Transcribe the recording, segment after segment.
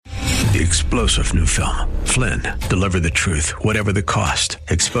The explosive new film, Flynn, deliver the truth, whatever the cost,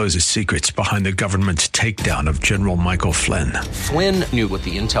 exposes secrets behind the government's takedown of General Michael Flynn. Flynn knew what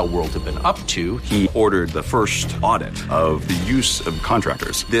the intel world had been up to. He ordered the first audit of the use of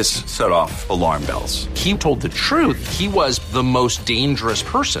contractors. This set off alarm bells. He told the truth. He was the most dangerous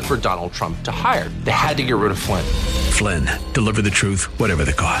person for Donald Trump to hire. They had to get rid of Flynn. Flynn, deliver the truth, whatever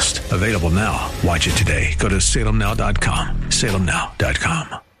the cost. Available now. Watch it today. Go to salemnow.com.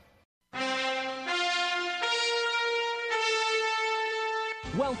 salemnow.com.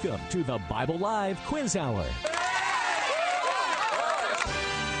 Welcome to the Bible Live Quiz Hour.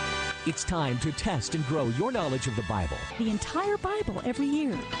 It's time to test and grow your knowledge of the Bible. The entire Bible every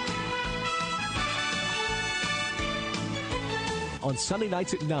year. On Sunday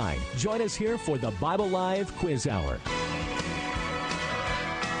nights at 9, join us here for the Bible Live Quiz Hour.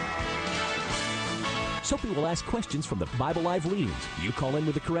 Soapy will ask questions from the Bible Live readings. You call in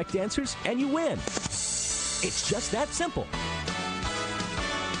with the correct answers, and you win. It's just that simple.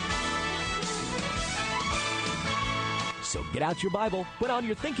 So get out your Bible, put on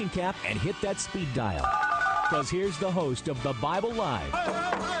your thinking cap, and hit that speed dial. Because here's the host of the Bible Live,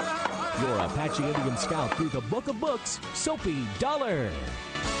 your Apache Indian scout through the Book of Books, Soapy Dollar.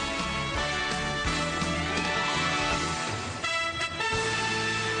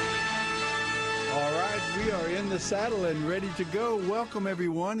 All right, we are in the saddle and ready to go. Welcome,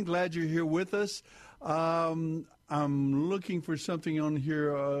 everyone. Glad you're here with us. I'm looking for something on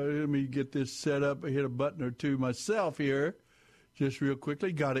here. Let me get this set up. I hit a button or two myself here, just real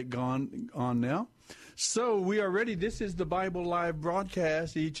quickly. Got it on now. So we are ready. This is the Bible Live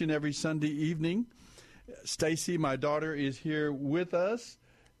broadcast each and every Sunday evening. Stacy, my daughter, is here with us.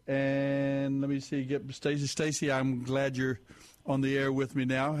 And let me see, get Stacy. Stacy, I'm glad you're on the air with me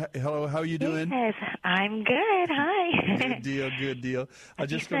now. Hello, how are you doing? Yes, I'm good. Hi. Good deal, good deal. I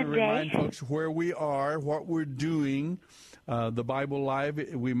just want to remind folks where we are, what we're doing. The Bible Live,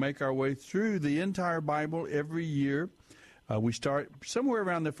 we make our way through the entire Bible every year. We start somewhere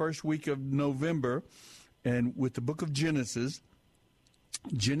around the first week of November, and with the book of Genesis,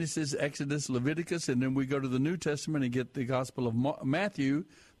 Exodus, Leviticus, and then we go to the New Testament and get the Gospel of Matthew,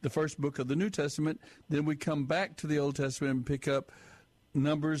 the first book of the New Testament. Then we come back to the Old Testament and pick up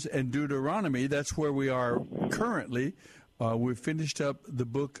Numbers and Deuteronomy. That's where we are currently. We finished up the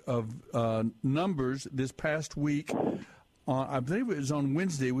book of Numbers this past week. I believe it was on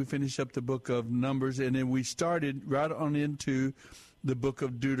Wednesday. We finished up the book of Numbers, and then we started right on into the book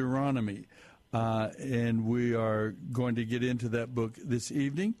of Deuteronomy. And we are going to get into that book this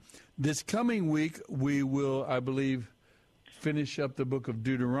evening. This coming week, we will, I believe, finish up the book of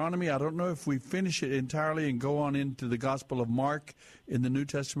Deuteronomy. I don't know if we finish it entirely and go on into the Gospel of Mark in the New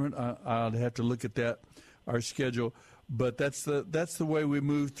Testament. I'll have to look at that, our schedule. But that's the way we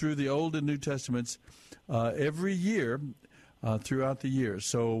move through the Old and New Testaments every year. Throughout the year.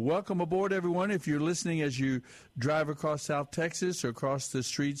 So welcome aboard, everyone. If you're listening as you drive across South Texas or across the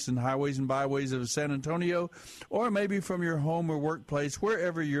streets and highways and byways of San Antonio, or maybe from your home or workplace,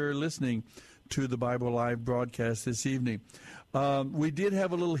 wherever you're listening to the Bible Live broadcast this evening. We did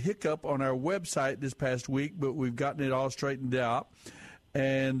have a little hiccup on our website this past week, but we've gotten it all straightened out.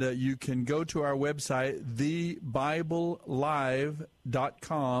 And you can go to our website,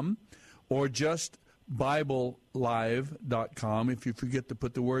 thebiblelive.com, or just BibleLive.com. If you forget to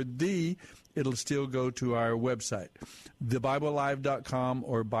put the word "the," it'll still go to our website, TheBibleLive.com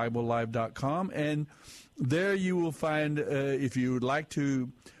or BibleLive.com. And there you will find, if you would like to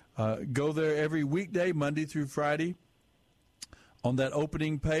go there every weekday, Monday through Friday, on that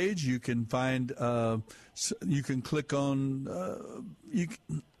opening page, you can find, you can click on,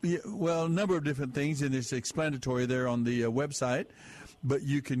 a number of different things, and it's explanatory there on the website. But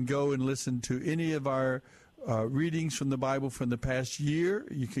you can go and listen to any of our readings from the Bible from the past year.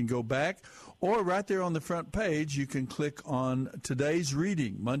 You can go back. Or right there on the front page, you can click on today's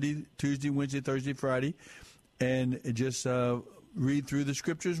reading, Monday, Tuesday, Wednesday, Thursday, Friday, and just read through the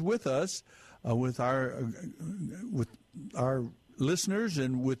Scriptures with us, with our listeners,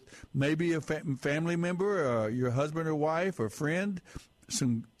 and with maybe a family member, your husband or wife or friend,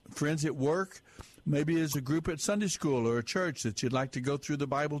 some friends at work, maybe as a group at Sunday school or a church that you'd like to go through the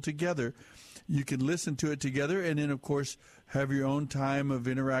Bible together. You can listen to it together and then, of course, have your own time of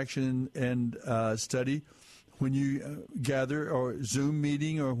interaction and study when you gather, or Zoom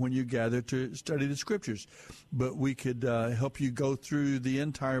meeting, or when you gather to study the Scriptures. But we could help you go through the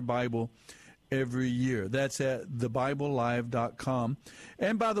entire Bible every year. That's at thebiblelive.com.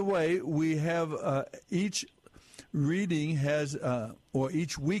 And by the way, we have each reading has, or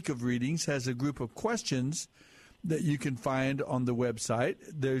each week of readings has a group of questions that you can find on the website.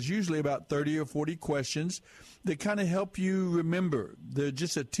 There's usually about 30 or 40 questions that kind of help you remember. They're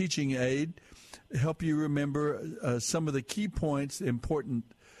just a teaching aid, help you remember some of the key points, important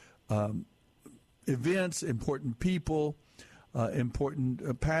events, important people,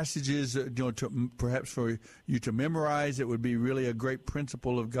 important passages, perhaps for you to memorize. It would be really a great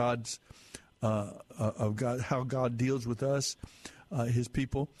principle of God's, of God, how God deals with us, His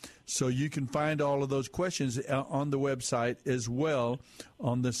people. So you can find all of those questions on the website as well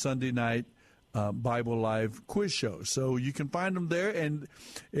on the Sunday night Bible Live quiz show. So you can find them there, and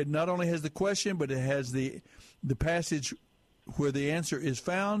it not only has the question, but it has the passage where the answer is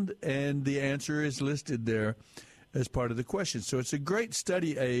found, and the answer is listed there as part of the question. So it's a great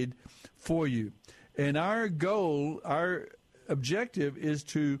study aid for you. And our goal, our objective is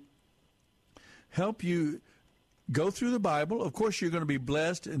to help you go through the Bible. Of course, you're going to be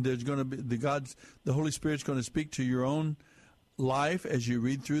blessed, and there's going to be the Holy Spirit's going to speak to your own life as you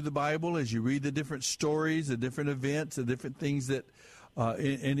read through the Bible, as you read the different stories, the different events, the different things that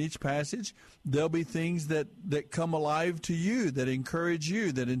in each passage. There'll be things that come alive to you, that encourage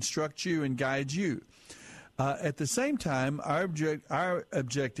you, that instruct you and guide you. At the same time, our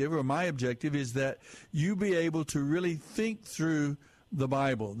objective, or my objective, is that you be able to really think through the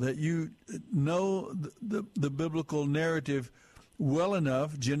Bible, that you know the biblical narrative well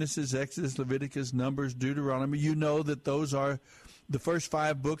enough. Genesis, Exodus, Leviticus, Numbers, Deuteronomy. You know that those are the first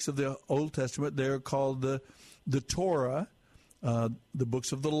 5 books of the Old Testament. They're called the Torah, the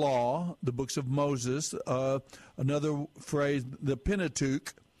books of the law, the books of Moses. Another phrase, the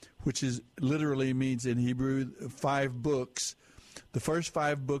Pentateuch, which is literally means in Hebrew 5 books. The first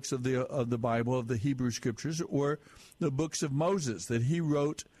 5 books of the Bible, of the Hebrew Scriptures, were the books of Moses that he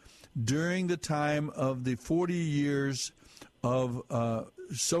wrote during the time of the 40 years of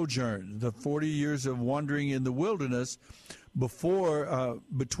sojourn, the 40 years of wandering in the wilderness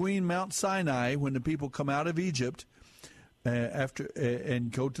between Mount Sinai, when the people come out of Egypt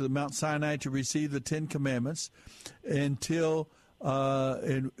and go to the Mount Sinai to receive the 10 Commandments, until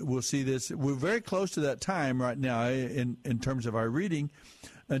and we'll see this. We're very close to that time right now in terms of our reading,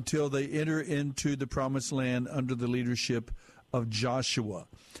 until they enter into the Promised Land under the leadership of Joshua.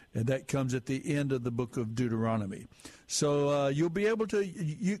 And that comes at the end of the book of Deuteronomy. So you'll be able to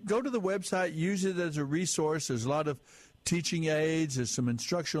you go to the website, use it as a resource. There's a lot of teaching aids, there's some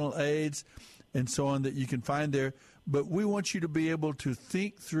instructional aids, and so on that you can find there. But we want you to be able to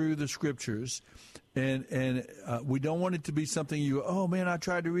think through the Scriptures, and we don't want it to be something oh man, I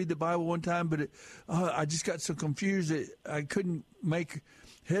tried to read the Bible one time, but I just got so confused that I couldn't make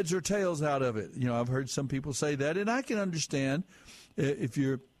heads or tails out of it. I've heard some people say that, and I can understand if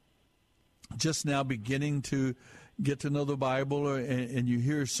you're just now beginning to get to know the Bible, and you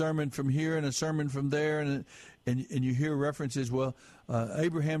hear a sermon from here and a sermon from there, and you hear references,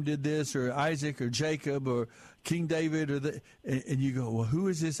 Abraham did this, or Isaac, or Jacob, or King David, and you go, well, who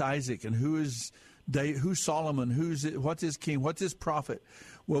is this Isaac, and who's Solomon, what's his king, what's his prophet?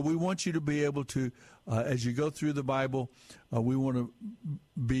 Well, we want you to be able to, as you go through the Bible, we want to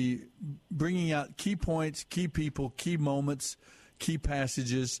be bringing out key points, key people, key moments, key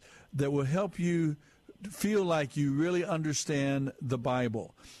passages that will help you feel like you really understand the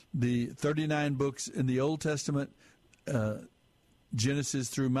Bible. The 39 books in the Old Testament, Genesis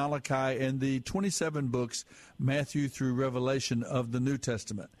through Malachi, and the 27 books, Matthew through Revelation, of the New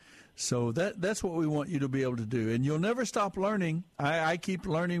Testament. So that's what we want you to be able to do. And you'll never stop learning. I keep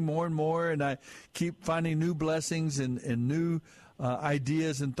learning more and more, and I keep finding new blessings and new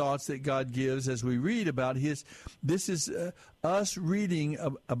ideas and thoughts that God gives as we read about His. This is us reading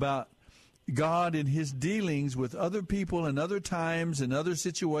about God and His dealings with other people and other times and other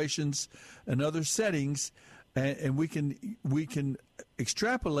situations and other settings, and we can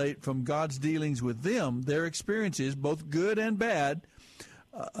extrapolate from God's dealings with them, their experiences, both good and bad,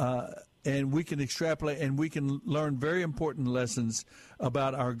 and we can extrapolate, and we can learn very important lessons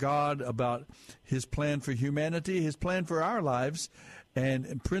about our God, about His plan for humanity, His plan for our lives,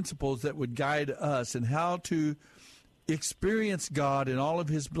 and principles that would guide us, and how to experience God and all of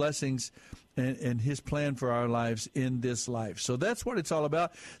His blessings and His plan for our lives in this life. So that's what it's all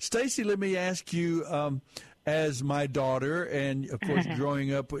about. Stacy, let me ask you, as my daughter, and of course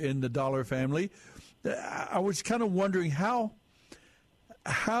growing up in the Dollar family, I was kind of wondering,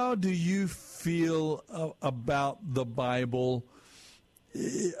 how do you feel about the Bible?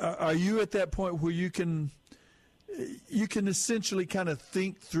 Are you at that point where you can essentially kind of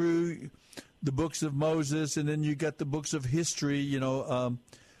think through the books of Moses, and then you got the books of history,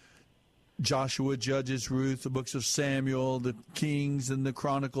 Joshua, Judges, Ruth, the books of Samuel, the Kings, and the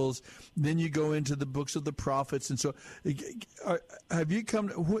Chronicles. Then you go into the books of the prophets. And so have you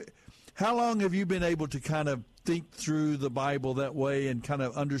how long have you been able to kind of think through the Bible that way and kind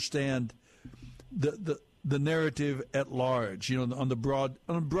of understand the narrative at large, on the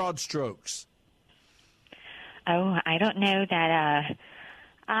broad strokes? Oh, I don't know that.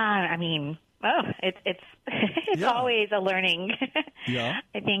 It's always a learning. Yeah.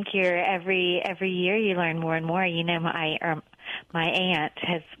 I think every year you learn more and more. My aunt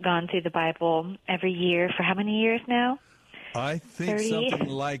has gone through the Bible every year for how many years now? I think 30, something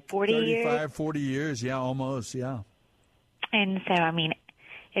like 40 35, years. 40 years. Yeah, almost. Yeah. And so,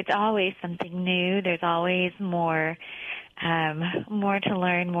 it's always something new. There's always more to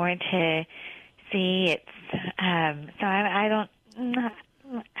learn, more to see. It's so I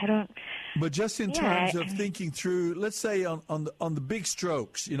don't. But just in terms of thinking through, let's say on the big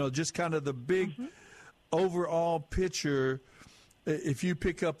strokes, just kind of the big overall picture. If you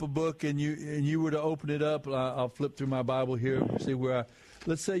pick up a book and you were to open it up, I'll flip through my Bible here, see where.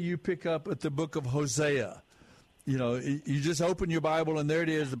 Let's say you pick up at the book of Hosea. You just open your Bible and there it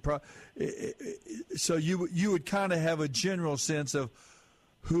is. So you would kind of have a general sense of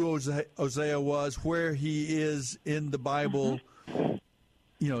who Hosea was, where he is in the Bible.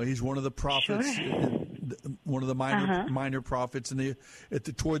 He's one of the prophets, one of the minor prophets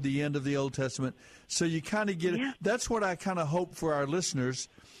toward the end of the Old Testament. So you kind of get it. That's what I kind of hope for our listeners,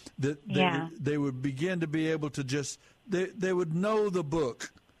 that they would begin to be able to just they would know the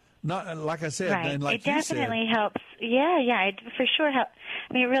book. Not like I said, right. and like it definitely helps. It for sure helps.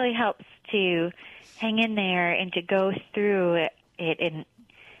 It really helps to hang in there and to go through it in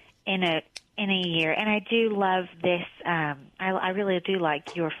a year. And I do love this. I really do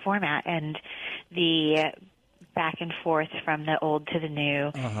like your format and the back and forth from the old to the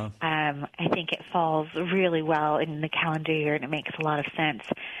new. I think it falls really well in the calendar year, and it makes a lot of sense.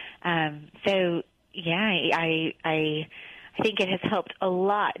 I think it has helped a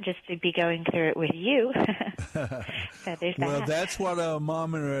lot just to be going through it with you. So there's that. Well, that's what a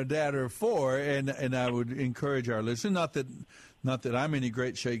mom and a dad are for, and I would encourage our listeners. Not that I'm any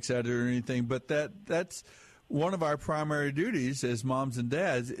great shakes at it or anything, but that's one of our primary duties as moms and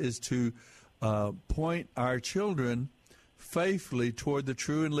dads is to point our children faithfully toward the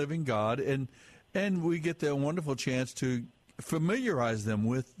true and living God, and we get the wonderful chance to familiarize them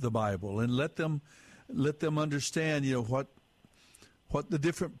with the Bible and let them understand, what the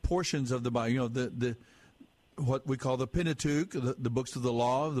different portions of the Bible, the what we call the Pentateuch, the books of the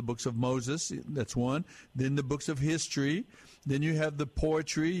law, the books of Moses, that's one. Then the books of history. Then you have the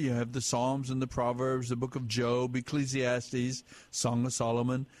poetry. You have the Psalms and the Proverbs, the book of Job, Ecclesiastes, Song of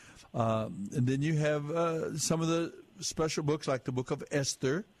Solomon. And then you have some of the special books like the book of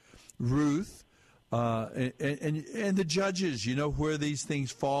Esther, Ruth, and the Judges, where these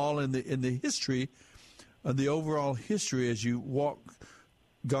things fall in the history, the overall history as you walk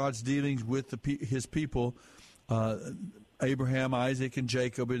God's dealings with his people, Abraham, Isaac, and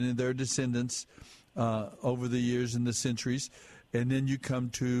Jacob, and their descendants over the years and the centuries. And then you come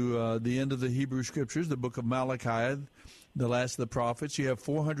to the end of the Hebrew Scriptures, the book of Malachi, the last of the prophets. You have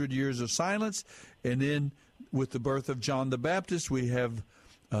 400 years of silence, and then with the birth of John the Baptist, we have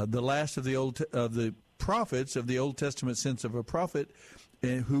the last of the prophets of the Old Testament sense of a prophet,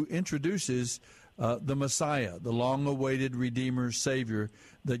 who introduces the Messiah, the long-awaited Redeemer, Savior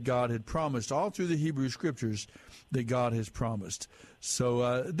that God had promised all through the Hebrew Scriptures that God has promised.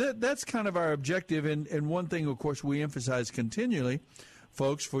 So that's kind of our objective. And one thing, of course, we emphasize continually,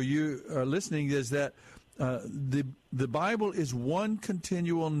 folks, for you listening, is that the Bible is one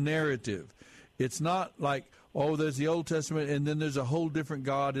continual narrative. It's not like, there's the Old Testament and then there's a whole different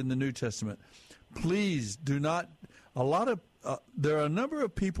God in the New Testament. Please do not. There are a number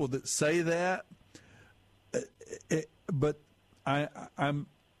of people that say that, but I'm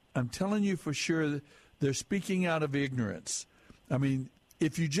telling you for sure that they're speaking out of ignorance. I mean,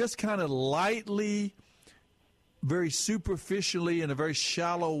 if you just kind of lightly, very superficially, in a very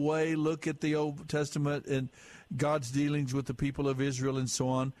shallow way, look at the Old Testament and God's dealings with the people of Israel and so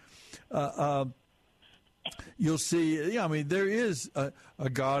on, you'll see, there is a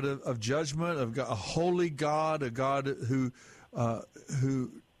God of judgment, a holy God, a God who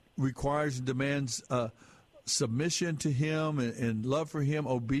requires and demands submission to him and love for him,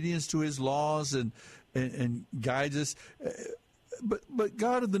 obedience to his laws, and guides us. But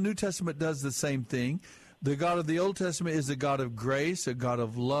God of the New Testament does the same thing. The God of the Old Testament is a God of grace, a God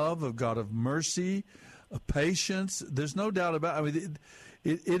of love, a God of mercy, of patience. There's no doubt about it.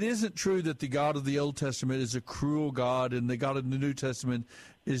 it isn't true that the God of the Old Testament is a cruel God and the God of the New Testament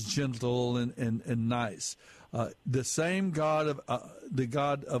is gentle and nice. The same God the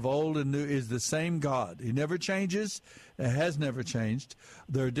God of old and new is the same God. He never changes. It has never changed.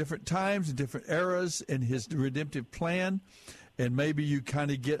 There are different times and different eras in his redemptive plan, and maybe you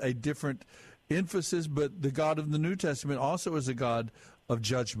kind of get a different emphasis, but the God of the New Testament also is a God of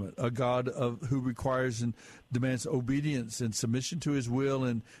judgment, a God who requires and demands obedience and submission to his will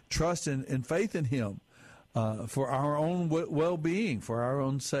and trust and faith in him for our own well-being, for our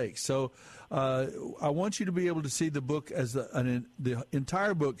own sake. So I want you to be able to see the book as the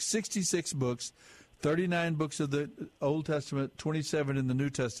entire book, 66 books, 39 books of the Old Testament, 27 in the New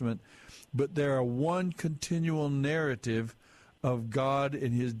Testament, but there are one continual narrative of God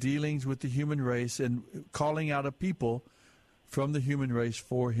in his dealings with the human race and calling out a people from the human race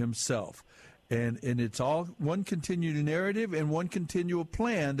for himself. And it's all one continued narrative and one continual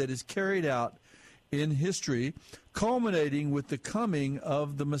plan that is carried out in history, culminating with the coming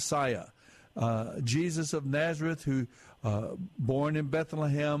of the Messiah, Jesus of Nazareth, who, born in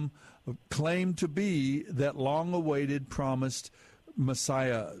Bethlehem, claimed to be that long-awaited, promised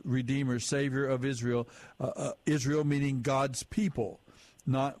Messiah, Redeemer, Savior of Israel. Israel meaning God's people.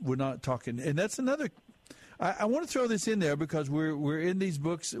 We're not talking, and that's another. I want to throw this in there because we're in these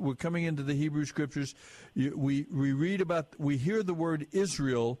books. We're coming into the Hebrew Scriptures. We hear the word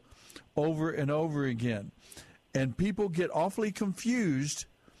Israel over and over again, and people get awfully confused.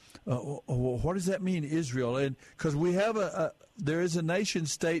 What does that mean, Israel? And because we have there is a nation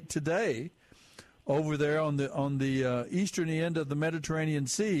state today over there on the eastern end of the Mediterranean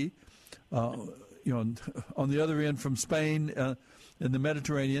Sea, on the other end from Spain in the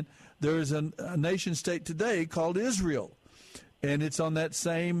Mediterranean, there is a nation state today called Israel, and it's on that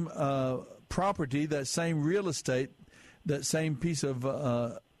same property, that same real estate, that same piece of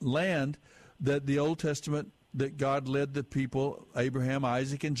land that the Old Testament, that God led the people, Abraham,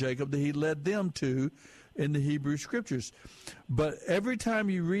 Isaac, and Jacob, that he led them to in the Hebrew Scriptures. But every time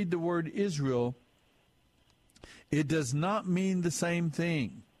you read the word Israel, it does not mean the same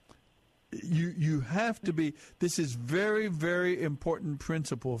thing. You have to be, this is very, very important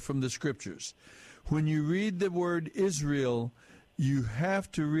principle from the Scriptures. When you read the word Israel, you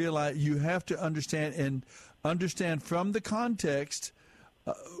have to realize, you have to understand from the context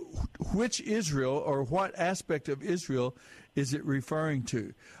which Israel or what aspect of Israel is it referring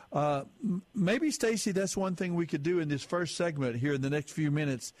to. Maybe, Stacy, that's one thing we could do in this first segment here in the next few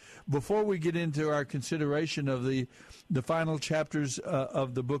minutes before we get into our consideration of the final chapters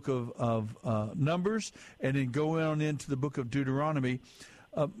of the book of Numbers and then go on into the book of Deuteronomy.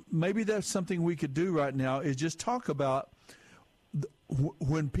 Maybe that's something we could do right now is just talk about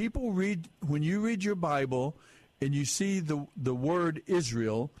when you read your Bible and you see the word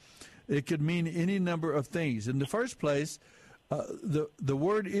Israel, it could mean any number of things. In the first place, the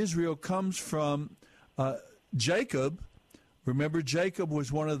word Israel comes from Jacob. Remember, Jacob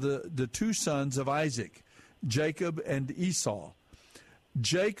was one of the two sons of Isaac, Jacob and Esau.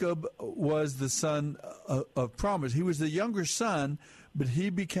 Jacob was the son of promise. He was the younger son, but he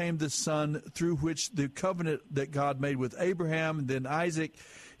became the son through which the covenant that God made with Abraham and then Isaac,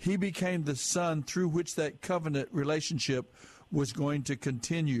 he became the son through which that covenant relationship was going to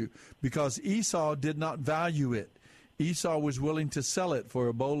continue because Esau did not value it. Esau was willing to sell it for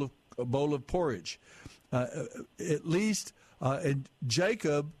a bowl of porridge. And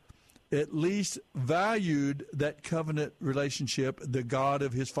Jacob at least valued that covenant relationship, the God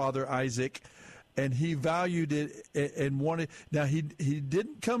of his father Isaac, and he valued it and wanted. Now he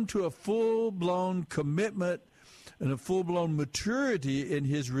didn't come to a full-blown commitment and a full-blown maturity in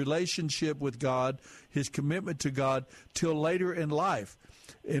his relationship with God, his commitment to God, till later in life.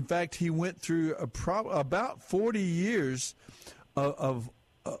 In fact, he went through about 40 years of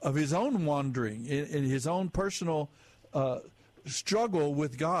his own wandering, in his own personal struggle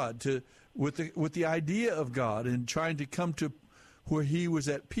with God, with the idea of God, and trying to come to where he was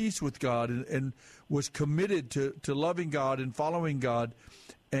at peace with God and was committed to loving God and following God,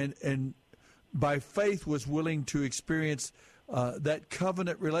 and by faith was willing to experience that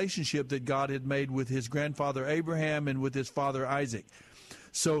covenant relationship that God had made with his grandfather Abraham and with his father Isaac.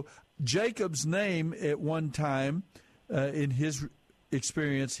 So Jacob's name at one time in his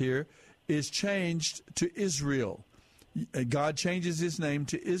experience here is changed to Israel. God changes his name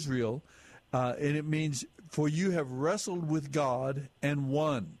to Israel, and it means, for you have wrestled with God and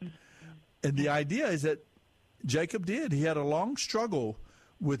won. And the idea is that Jacob did. He had a long struggle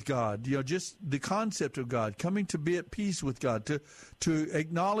with God, just the concept of God, coming to be at peace with God, to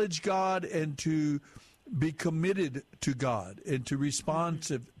acknowledge God and to be committed to God and to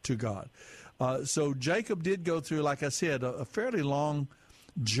responsive to God. So Jacob did go through, like I said, a fairly long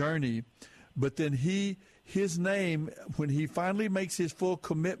journey, but then his name, when he finally makes his full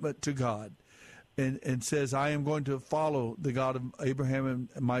commitment to God and says, I am going to follow the God of Abraham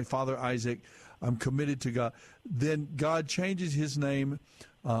and my father Isaac, I'm committed to God, then God changes his name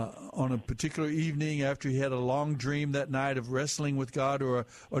on a particular evening after he had a long dream that night of wrestling with God, or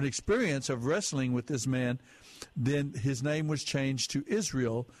an experience of wrestling with this man. Then his name was changed to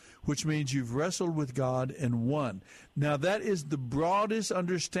Israel, which means you've wrestled with God and won. Now that is the broadest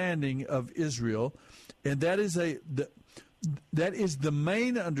understanding of Israel, and that is the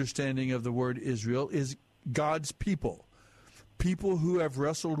main understanding of the word Israel, is God's people. People who have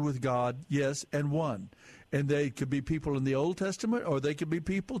wrestled with God, yes, and won. And they could be people in the Old Testament, or they could be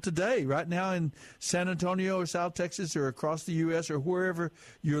people today, right now in San Antonio or South Texas or across the U.S. or wherever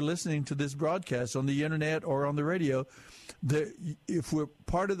you're listening to this broadcast, on the internet or on the radio. If we're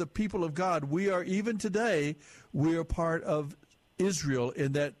part of the people of God, we are, even today, we are part of Israel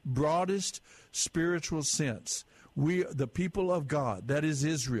in that broadest spiritual sense. We are the people of God. That is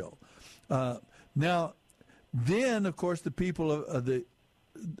Israel. Now, then, of course, the people of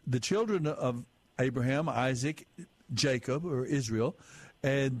the children of Abraham, Isaac, Jacob, or Israel,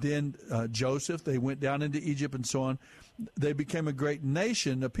 and then Joseph, they went down into Egypt and so on. They became a great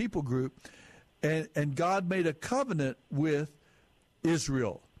nation, a people group, and God made a covenant with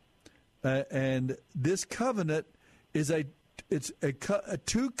Israel. And this covenant is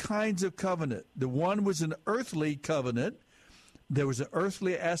two kinds of covenant. The one was an earthly covenant. There was an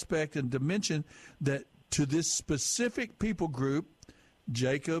earthly aspect and dimension that to this specific people group,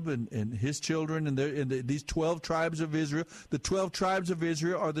 Jacob and his children and these 12 tribes of Israel. The 12 tribes of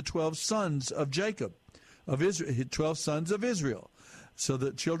Israel are the 12 sons of Jacob, of Israel, 12 sons of Israel. So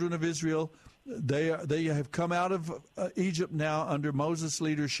the children of Israel, they have come out of Egypt now under Moses'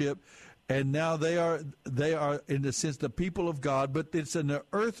 leadership, and now they are in a sense the people of God, but it's in an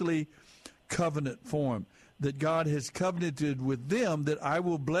earthly covenant form that God has covenanted with them, that I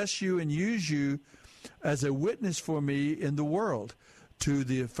will bless you and use you as a witness for me in the world. To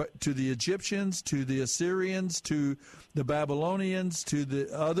the Egyptians, to the Assyrians, to the Babylonians, to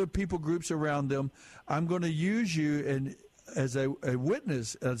the other people groups around them, I'm going to use you as a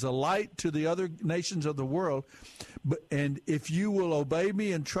witness, as a light to the other nations of the world. And if you will obey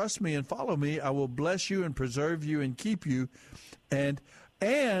me and trust me and follow me, I will bless you and preserve you and keep you. And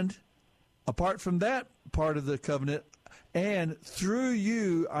apart from that part of the covenant, and through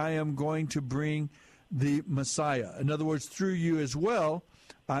you I am going to bring the Messiah. In other words, through you as well,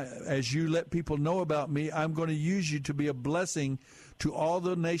 as you let people know about me, I'm going to use you to be a blessing to all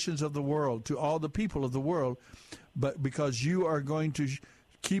the nations of the world, to all the people of the world, but because you are going to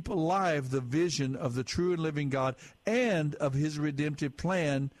keep alive the vision of the true and living God and of his redemptive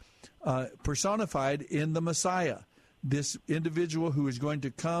plan personified in the Messiah, this individual who is going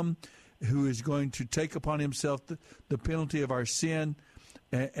to come, who is going to take upon himself the penalty of our sin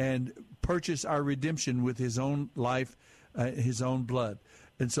and purchase our redemption with his own life, his own blood.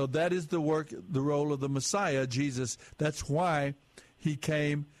 And so that is the role of the Messiah, Jesus. That's why he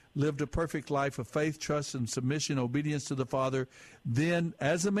came, lived a perfect life of faith, trust, and submission, obedience to the Father. Then,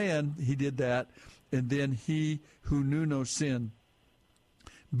 as a man, he did that. And then he who knew no sin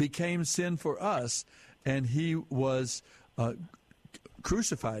became sin for us, and he was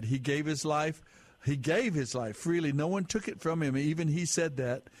crucified. He gave his life. He gave his life freely. No one took it from him. Even he said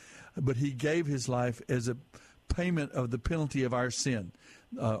that. But he gave his life as a payment of the penalty of our sin.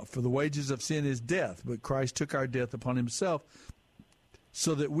 For the wages of sin is death, but Christ took our death upon himself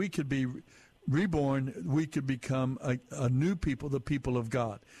so that we could be reborn, we could become a new people, the people of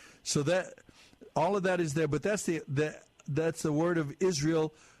God. So that all of that is there, but that's the word of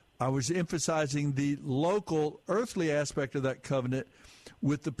Israel. I was emphasizing the local, earthly aspect of that covenant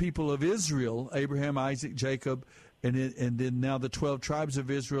with the people of Israel, Abraham, Isaac, Jacob, and then now the 12 tribes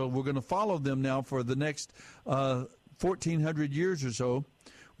of Israel. We're going to follow them now for the next 1,400 years or so.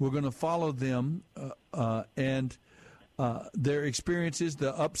 We're going to follow them and their experiences,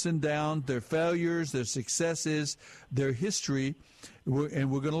 the ups and downs, their failures, their successes, their history, and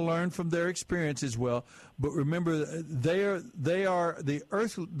we're going to learn from their experience as well. But remember, they are the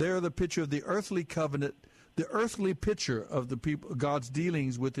earth. They are the picture of the earthly covenant, the earthly picture of the people, God's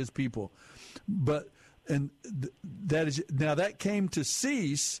dealings with His people. That came to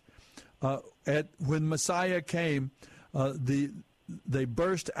cease when Messiah came. They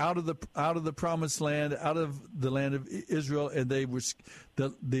burst out of the promised land, out of the land of Israel, and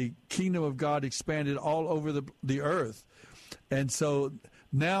the kingdom of God expanded all over the earth. And so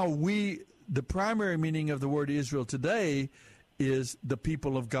now the primary meaning of the word Israel today is the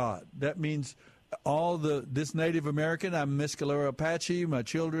people of God. That means this Native American, I'm Mescalero Apache, my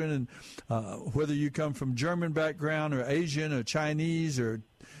children, and whether you come from German background or Asian or Chinese, or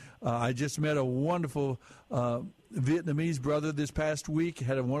I just met a wonderful Vietnamese brother this past week,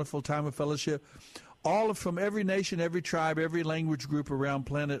 had a wonderful time of fellowship. All from every nation, every tribe, every language group around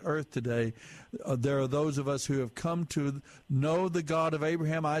planet Earth today, there are those of us who have come to know the God of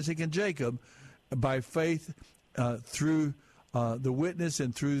Abraham, Isaac, and Jacob by faith through the witness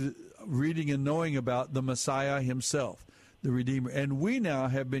and through reading and knowing about the Messiah himself, the Redeemer. And we now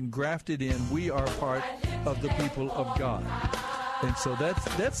have been grafted in. We are part of the people of God. And so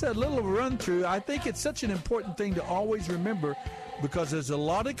that's a little run through. I think it's such an important thing to always remember, because there's a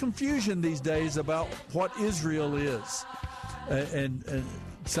lot of confusion these days about what Israel is. And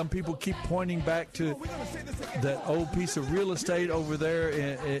some people keep pointing back to that old piece of real estate over there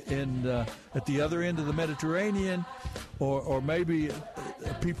at the other end of the Mediterranean, or maybe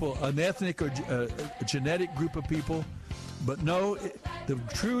an ethnic or a genetic group of people. But no, the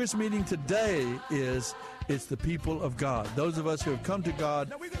truest meaning today is it's the people of God, those of us who have come to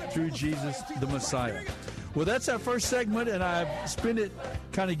God through Jesus the Messiah. Well, that's our first segment, and I've spent it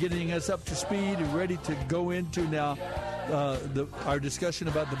kind of getting us up to speed and ready to go into now our discussion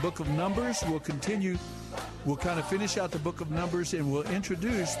about the book of Numbers. We'll continue. We'll kind of finish out the book of Numbers, and we'll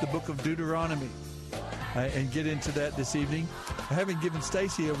introduce the book of Deuteronomy and get into that this evening. I haven't given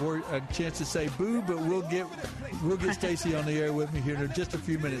Stacy a chance to say boo, but we'll get Stacy on the air with me here in just a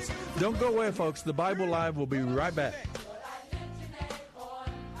few minutes. Don't go away, folks. The Bible Live will be right back.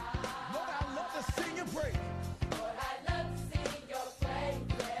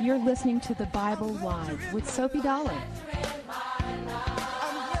 You're listening to the Bible Live with Soapy Dollar.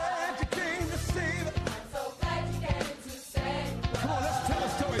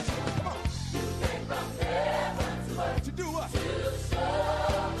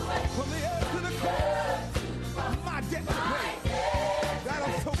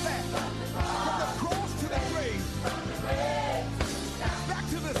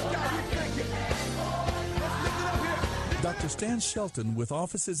 Dr. Stan Shelton, with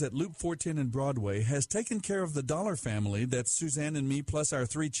offices at Loop 410 and Broadway, has taken care of the Dollar family, that's Suzanne and me plus our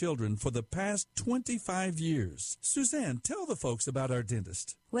 3 children, for the past 25 years. Suzanne, tell the folks about our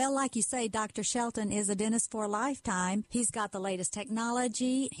dentist. Well, like you say, Dr. Shelton is a dentist for a lifetime. He's got the latest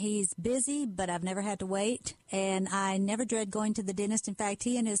technology. He's busy, but I've never had to wait. And I never dread going to the dentist. In fact,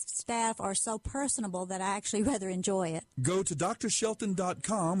 he and his staff are so personable that I actually rather enjoy it. Go to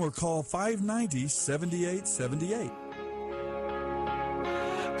drshelton.com or call 590-7878.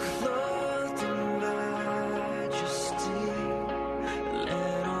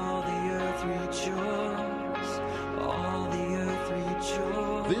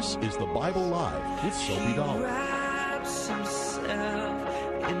 This is the Bible Live with Soapy Dollar. Wraps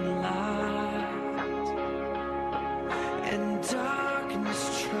himself in light, and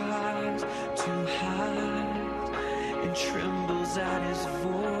darkness tries to hide, and trembles at his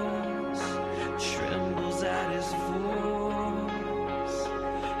voice, trembles at his voice.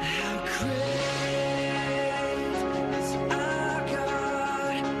 How great is our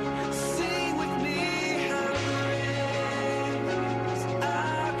God? Sing with me, how great is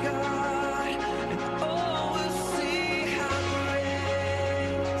our God, and all will see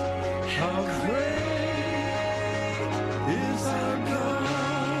how great is our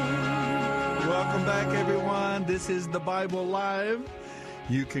God. Welcome back, everyone. This is the Bible Live.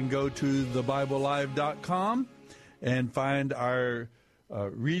 You can go to thebiblelive.com and find our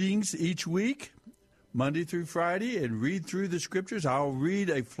readings each week, Monday through Friday, and read through the scriptures. I'll read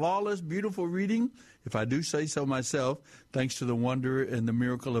a flawless, beautiful reading, if I do say so myself, thanks to the wonder and the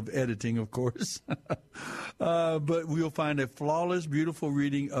miracle of editing, of course. But we'll find a flawless, beautiful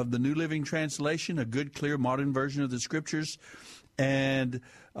reading of the New Living Translation, a good, clear, modern version of the scriptures, and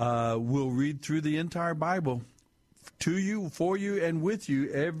we'll read through the entire Bible to you, for you, and with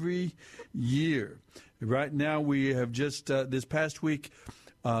you every year. Right now, we have just, this past week,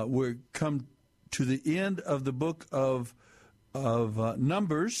 we're come to the end of the book of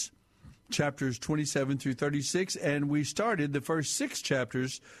Numbers, chapters 27 through 36, and we started the first 6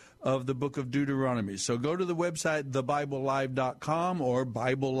 chapters of the book of Deuteronomy. So go to the website, thebiblelive.com or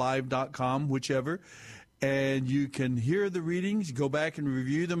biblelive.com, whichever, and you can hear the readings, go back and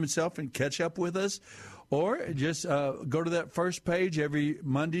review them yourself and catch up with us, or just go to that first page every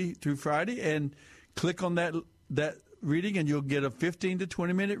Monday through Friday and click on that reading, and you'll get a 15 to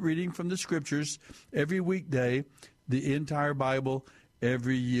 20-minute reading from the scriptures every weekday, the entire Bible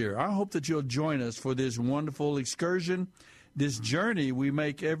every year. I hope that you'll join us for this wonderful excursion, this journey we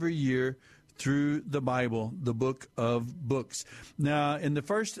make every year through the Bible, the book of books. Now, in the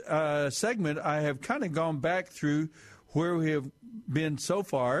first segment, I have kind of gone back through where we have been so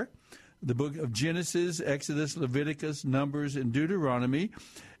far, the book of Genesis, Exodus, Leviticus, Numbers, and Deuteronomy.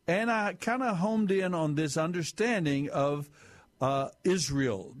 And I kind of homed in on this understanding of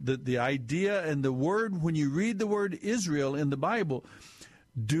Israel, the idea and the word. When you read the word Israel in the Bible,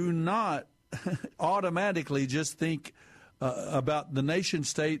 do not automatically just think about the nation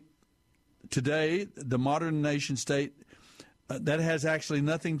state today, the modern nation state. That has actually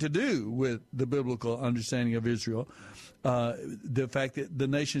nothing to do with the biblical understanding of Israel. The fact that the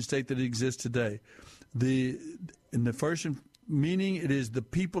nation state that exists today, in the first meaning, it is the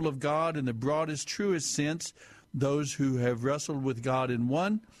people of God in the broadest, truest sense, those who have wrestled with God in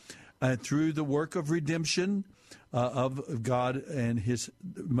one through the work of redemption of God and his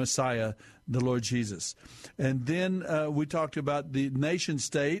Messiah, the Lord Jesus. And then we talked about the nation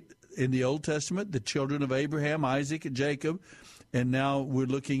state in the Old Testament, the children of Abraham, Isaac, and Jacob. And now we're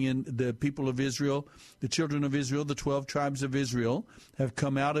looking in the people of Israel, the children of Israel, the 12 tribes of Israel have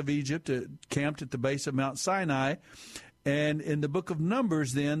come out of Egypt, camped at the base of Mount Sinai. And in the book of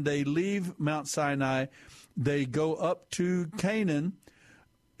Numbers, then, they leave Mount Sinai. They go up to Canaan,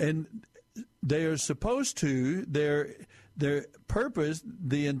 and they are supposed to, their purpose,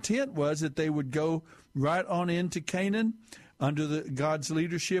 the intent was that they would go right on into Canaan under God's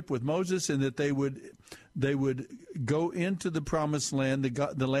leadership with Moses, and that they would go into the promised land,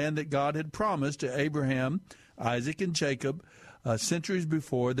 the land that God had promised to Abraham, Isaac, and Jacob centuries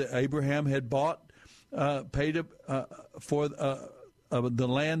before, that Abraham had paid for the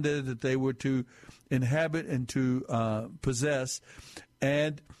land that they were to inhabit and to possess,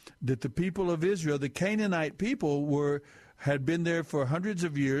 and that the people of Israel, the Canaanite people, had been there for hundreds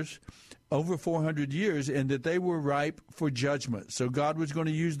of years, over 400 years, and that they were ripe for judgment. So God was going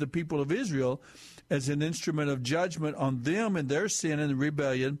to use the people of Israel as an instrument of judgment on them and their sin and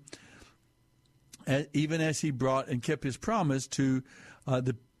rebellion, even as he brought and kept his promise to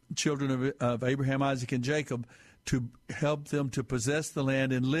the children of Abraham, Isaac, and Jacob, to help them to possess the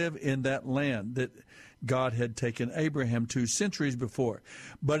land and live in that land that God had taken Abraham to centuries before.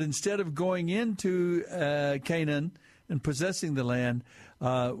 But instead of going into Canaan and possessing the land,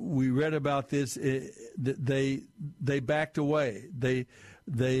 we read about this. They backed away. They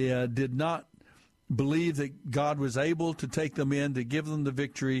did not believe that God was able to take them in, to give them the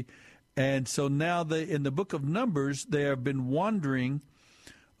victory. And so now in the book of Numbers, they have been wandering.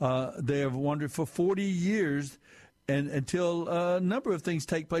 They have wandered for 40 years, and until a number of things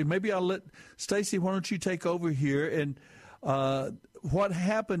take place. Maybe I'll let Stacy, why don't you take over here, and what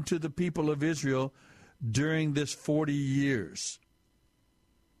happened to the people of Israel during this 40 years?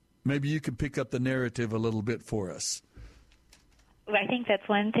 Maybe you can pick up the narrative a little bit for us. I think that's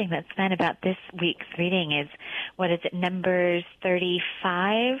one thing that's fun about this week's reading is, what is it, Numbers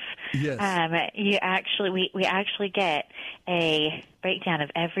 35? Yes. We actually get a breakdown of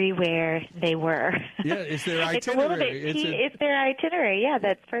everywhere they were. Yeah, it's their itinerary. It's a little bit. It's their itinerary. Yeah,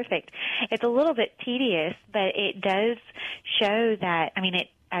 that's perfect. It's a little bit tedious, but it does show that. I mean,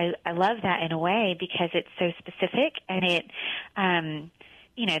 I love that in a way because it's so specific, and it.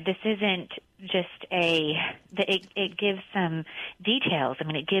 This isn't just it gives some details. I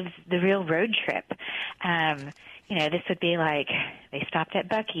mean, it gives the real road trip. This would be like they stopped at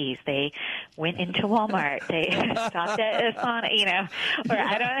Buc-ee's, they went into Walmart, they stopped at a sauna, or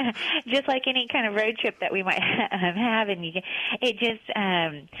I don't know, just like any kind of road trip that we might have. And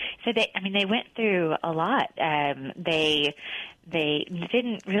they went through a lot. They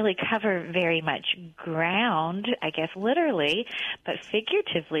didn't really cover very much ground, I guess literally, but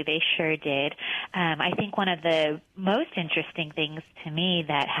figuratively they sure did. I think one of the most interesting things to me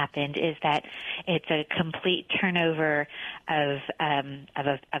that happened is that it's a complete turnover of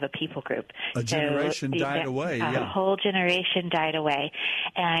a people group. A generation died away. A whole generation died away,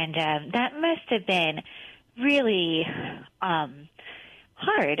 and that must have been really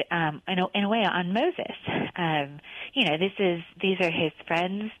hard in a way on Moses. These are his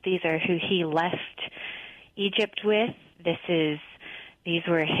friends. These are who he left Egypt with. These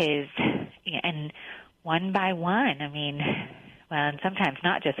were his, and one by one. I mean, well, and sometimes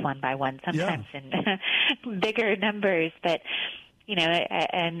not just one by one. Sometimes in bigger numbers. But in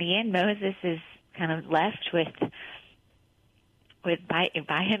the end, Moses is kind of left by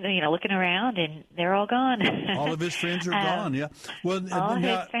him, looking around, and they're all gone. All of his friends are gone. Yeah. Well, all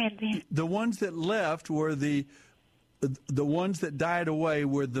his friends. Yeah. The ones that left were the ones that died away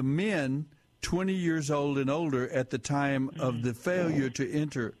were the men 20 years old and older at the time of the failure to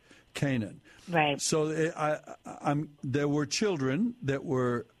enter Canaan. Right. So there were children that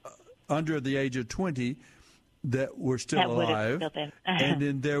were under the age of 20 that were still That would have alive, still been. and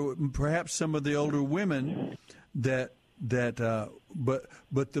then there were perhaps some of the older women but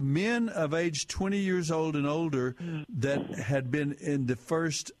the men of age 20 years old and older that had been in the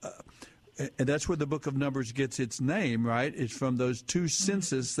first, and that's where the book of Numbers gets its name, right? It's from those two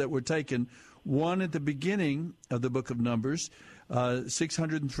census that were taken, one at the beginning of the book of Numbers,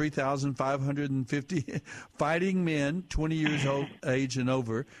 603,550 fighting men, 20 years old age and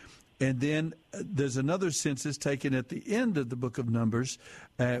over. And then there's another census taken at the end of the book of Numbers,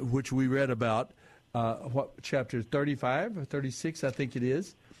 which we read about, chapter 35 or 36, I think it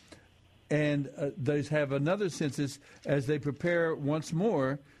is. And they have another census as they prepare once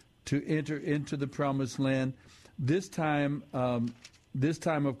more to enter into the promised land. This time,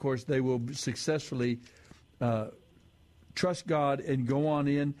 of course, they will successfully trust God and go on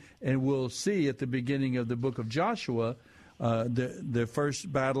in, and we'll see at the beginning of the book of Joshua, the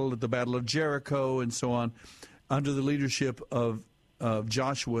first battle, the Battle of Jericho, and so on, under the leadership of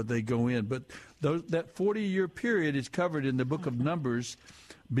Joshua, they go in. But that 40-year period is covered in the book of Numbers,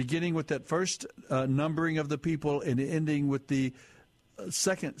 beginning with that first numbering of the people and ending with the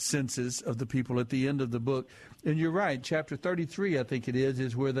second census of the people at the end of the book. And you're right, chapter 33, I think it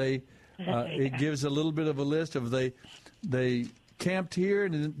is where they it gives a little bit of a list of they camped here,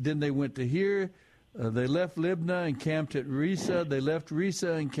 and then they went to here. They left Libnah and camped at Risa. They left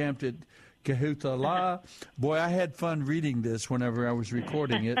Risa and camped at Kehuthalah. Boy, I had fun reading this whenever I was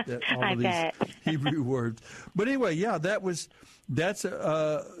recording it. All of these Hebrew words. But anyway, yeah, that's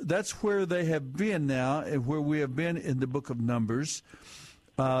where they have been now, and where we have been in the book of Numbers.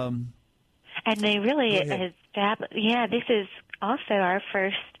 And they really established. Yeah, this is also our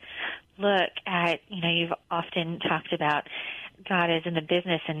first look at. You've often talked about God is in the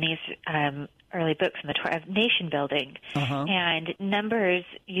business in these early books in the Torah of nation building. And Numbers,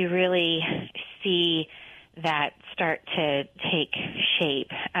 you really see that start to take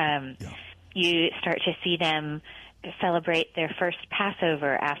shape. You start to see them celebrate their first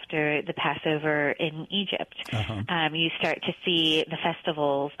Passover after the Passover in Egypt. You start to see the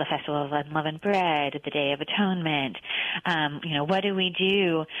festivals, the Festival of Unleavened Bread, the Day of Atonement. What do we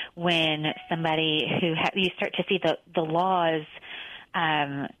do when somebody you start to see the laws,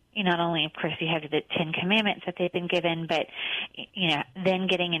 not only, of course, you have the Ten Commandments that they've been given, but, then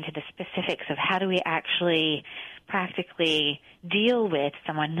getting into the specifics of how do we actually practically deal with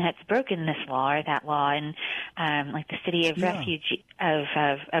someone that's broken this law or that law, and like the city of refuge,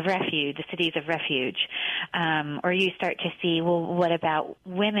 the cities of refuge. Or you start to see, well, what about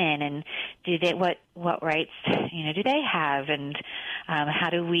women, and what rights, do they have, and how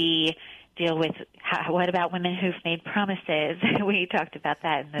do we deal with what about women who've made promises? We talked about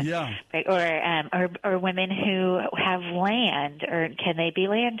that in the break. Or women who have land, or can they be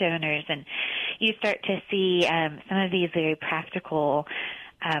landowners? And you start to see some of these very practical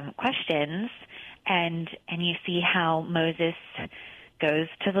questions, and you see how Moses goes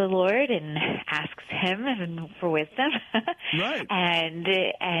to the Lord and asks him for wisdom, right?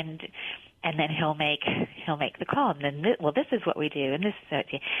 And then he'll make the call. And then, this is what we do, and this is what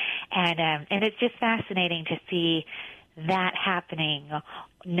we do. And it's just fascinating to see that happening,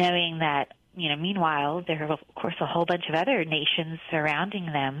 knowing that, meanwhile, there are, of course, a whole bunch of other nations surrounding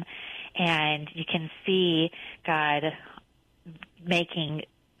them, and you can see God making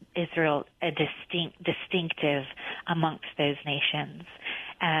Israel a distinctive amongst those nations.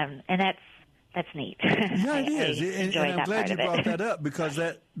 And that's neat. Yeah, it is. And I'm glad you brought it. that up, because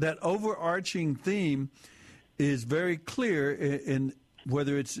that overarching theme is very clear in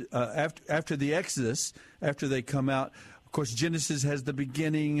whether it's after the Exodus, after they come out. Of course, Genesis has the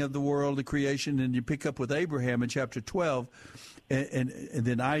beginning of the world, the creation, and you pick up with Abraham in chapter 12, and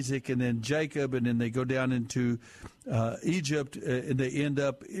then Isaac, and then Jacob, and then they go down into Egypt, and they end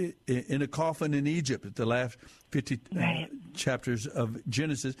up in a coffin in Egypt at the last 50 chapters of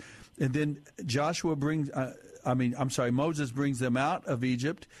Genesis. And then Moses brings them out of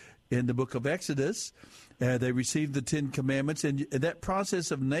Egypt in the book of Exodus. They receive the Ten Commandments, and that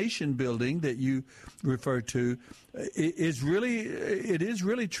process of nation building that you refer to is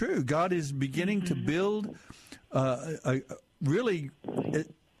really true. God is beginning to build to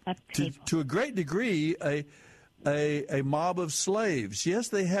a great degree a mob of slaves. Yes,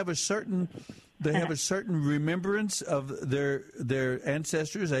 they have a certain remembrance of their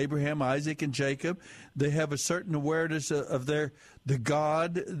ancestors, Abraham, Isaac, and Jacob. They have a certain awareness of the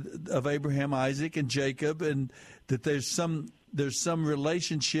God of Abraham, Isaac, and Jacob, and that there's some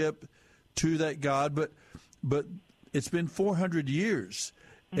relationship to that God. But it's been 400 years,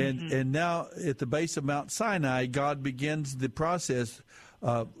 and now at the base of Mount Sinai, God begins the process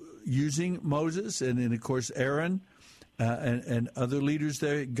using Moses and of course, Aaron and other leaders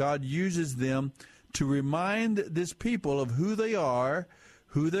there, God uses them to remind this people of who they are,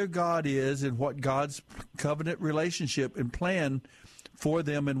 who their God is, and what God's covenant relationship and plan for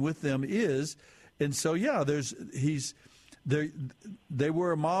them and with them is. And so, yeah, they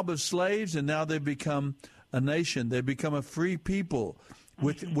were a mob of slaves, and now they've become a nation. They've become a free people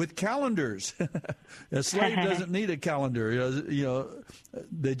with calendars. A slave doesn't need a calendar.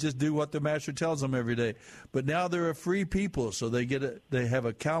 They just do what the master tells them every day. But now they're a free people, so they have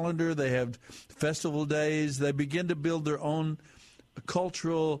a calendar. They have festival days. They begin to build their own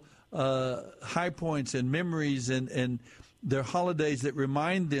cultural high points and memories and their holidays that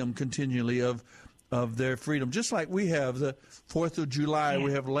remind them continually of their freedom. Just like we have the 4th of July,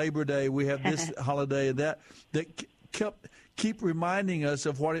 we have Labor Day, we have this holiday and that keep reminding us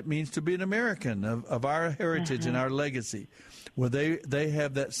of what it means to be an American, of our heritage and our legacy. Well, they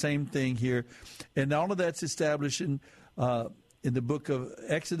have that same thing here. And all of that's established in the book of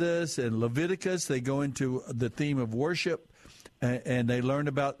Exodus and Leviticus. They go into the theme of worship. And they learn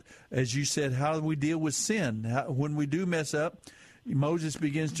about, as you said, how do we deal with sin? When we do mess up, Moses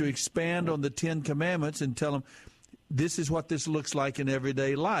begins to expand on the 10 Commandments and tell them, this is what this looks like in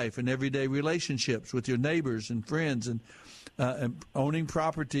everyday life and everyday relationships with your neighbors and friends and owning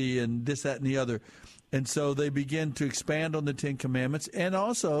property and this, that, and the other. And so they begin to expand on the 10 Commandments. And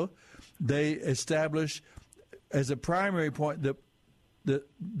also they establish as a primary point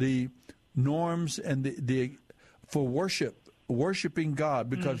the norms and the for worshiping God,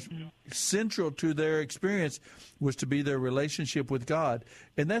 because central to their experience was to be their relationship with God.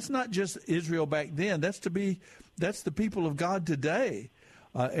 And that's not just Israel back then. That's the people of God today.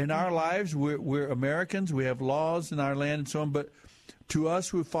 In our lives, we're Americans. We have laws in our land and so on. But to us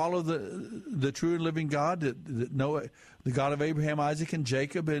who follow the true and living God, that know the God of Abraham, Isaac, and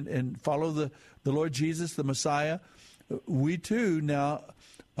Jacob, and follow the Lord Jesus, the Messiah, we too now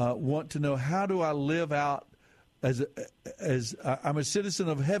want to know, how do I live out as I'm a citizen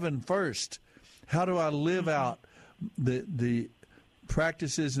of heaven first? How do I live out the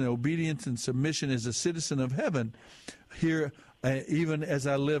practices and obedience and submission as a citizen of heaven here, even as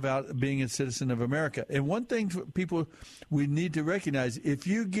I live out being a citizen of America? And one thing for people we need to recognize, if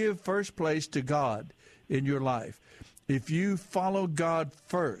you give first place to God in your life, if you follow God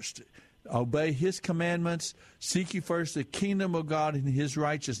first, obey His commandments, seek you first the kingdom of God and His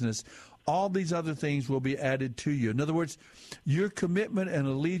righteousness, all these other things will be added to you. In other words, your commitment and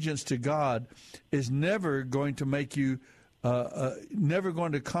allegiance to God is never going to make you, never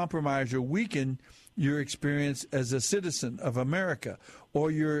going to compromise or weaken your experience as a citizen of America, or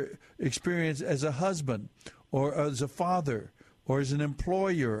your experience as a husband, or as a father, or as an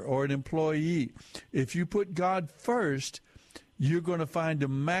employer, or an employee. If you put God first, you're going to find a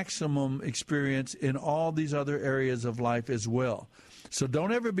maximum experience in all these other areas of life as well. So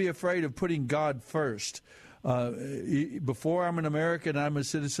don't ever be afraid of putting God first. Before I'm an American, I'm a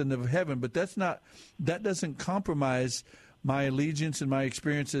citizen of heaven, but that doesn't compromise my allegiance and my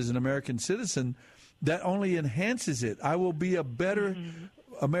experience as an American citizen. That only enhances it. I will be a better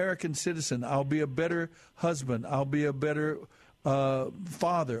American citizen. I'll be a better husband. I'll be a better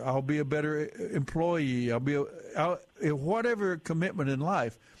father. I'll be a better employee. Whatever commitment in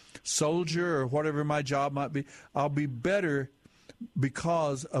life, soldier or whatever my job might be, I'll be better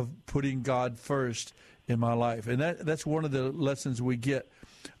because of putting God first in my life. And that's one of the lessons we get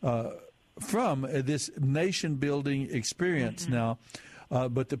from this nation-building experience now.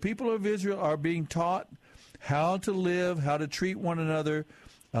 But the people of Israel are being taught how to live, how to treat one another.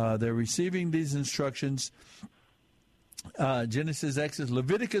 They're receiving these instructions. Genesis, Exodus,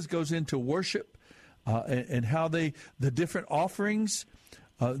 Leviticus goes into worship and how the different offerings,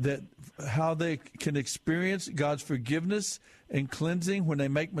 how they can experience God's forgiveness and cleansing when they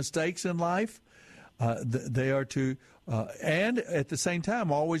make mistakes in life. They are to, and at the same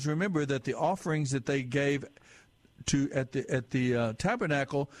time, always remember that the offerings that they gave at the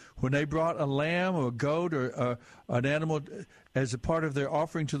tabernacle, when they brought a lamb or a goat or an animal as a part of their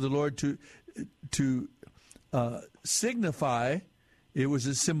offering to the Lord to signify, it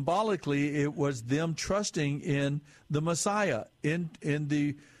was symbolically, it was them trusting in the Messiah, in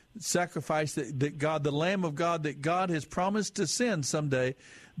the sacrifice that God, the Lamb of God that God has promised to send someday.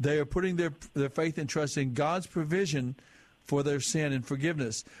 They are putting their faith and trust in God's provision for their sin and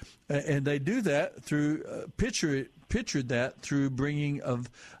forgiveness. And they do that through, pictured that through bringing of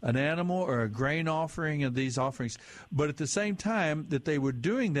an animal or a grain offering and these offerings. But at the same time that they were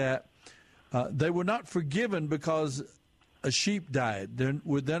doing that, they were not forgiven because a sheep died.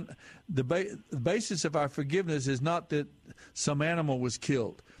 The basis of our forgiveness is not that some animal was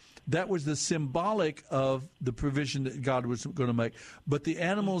killed. that was the symbolic of the provision that God was going to make. But the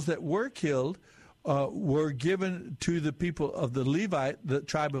animals that were killed were given to the people of the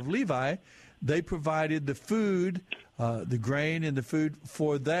tribe of Levi. They provided the food, the grain and the food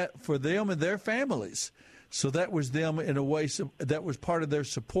for them and their families. So that was them in a way. That was part of their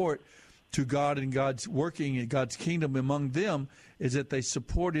support to God and God's working in God's kingdom among them, is that they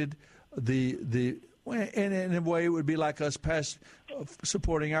supported and in a way it would be like us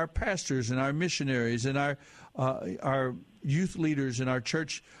supporting our pastors and our missionaries and our youth leaders and our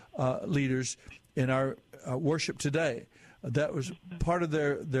church leaders in our worship today. That was part of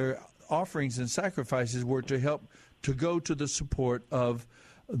their offerings and sacrifices were to help to go to the support of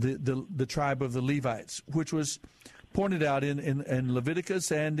the tribe of the Levites, which was pointed out in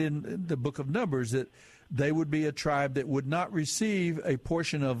Leviticus and in the book of Numbers, that they would be a tribe that would not receive a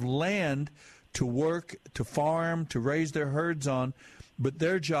portion of land to work, to farm, to raise their herds on, but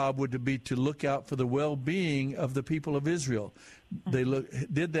their job would be to look out for the well-being of the people of Israel. They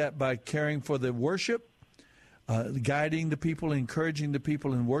did that by caring for the worship, guiding the people, encouraging the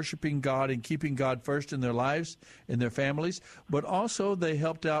people in worshiping God and keeping God first in their lives, in their families. But also they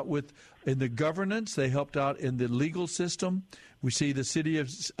helped out in the governance. They helped out in the legal system. We see the city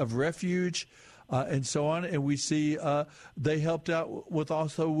of refuge and so on. And we see they helped out with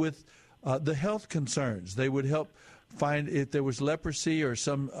the health concerns. They would help find if there was leprosy or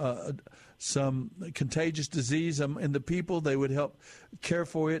some contagious disease in the people. They would help care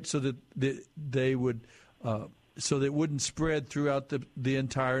for it so that they would so that it wouldn't spread throughout the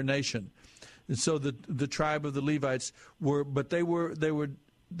entire nation. And so the tribe of the Levites were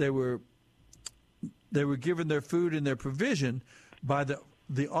given their food and their provision by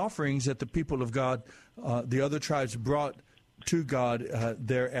the offerings that the people of God, the other tribes, brought to God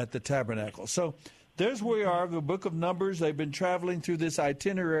there at the tabernacle. So there's where we are, the book of Numbers. They've been traveling through this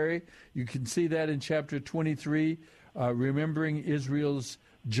itinerary. You can see that in chapter 23, remembering Israel's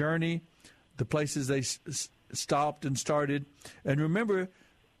journey, the places they stopped and started. And remember,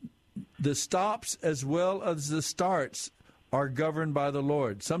 the stops as well as the starts are governed by the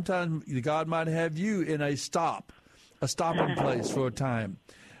Lord. Sometimes God might have you in a stopping place for a time.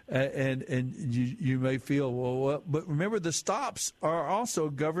 And you may feel, well, but remember, the stops are also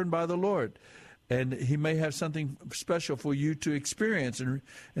governed by the Lord. And he may have something special for you to experience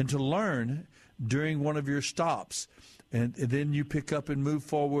and to learn during one of your stops. And then you pick up and move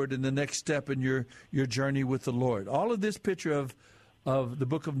forward in the next step in your journey with the Lord. All of this picture of the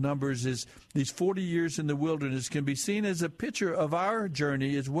book of Numbers is these 40 years in the wilderness can be seen as a picture of our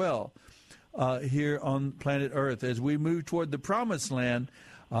journey as well here on planet Earth as we move toward the promised land,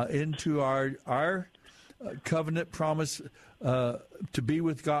 into our covenant promise to be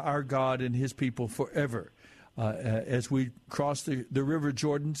with God, our God and his people forever. As we cross the river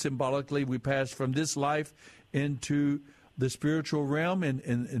Jordan, symbolically, we pass from this life into the spiritual realm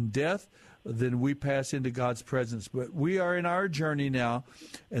and death, then we pass into God's presence. But we are in our journey now,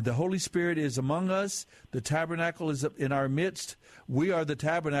 and the Holy Spirit is among us. The tabernacle is in our midst. We are the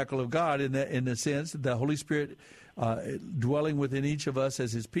tabernacle of God in the sense that the Holy Spirit dwelling within each of us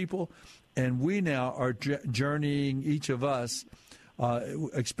as his people, and we now are journeying, each of us,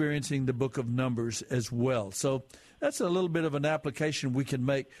 experiencing the book of Numbers as well. So that's a little bit of an application we can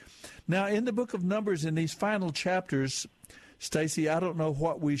make. Now, in the book of Numbers, in these final chapters, Stacy, I don't know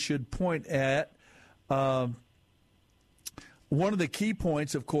what we should point at. One of the key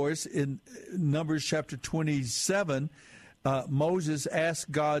points, of course, in Numbers chapter 27, Moses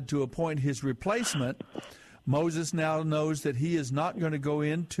asked God to appoint his replacement. Moses now knows that he is not going to go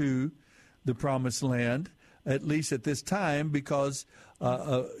into the promised land, at least at this time, because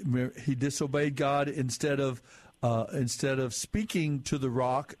he disobeyed God instead of speaking to the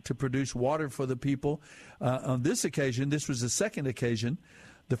rock to produce water for the people. On this occasion, this was the second occasion.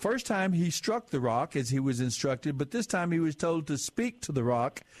 The first time he struck the rock as he was instructed, but this time he was told to speak to the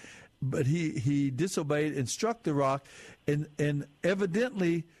rock, but he disobeyed and struck the rock, and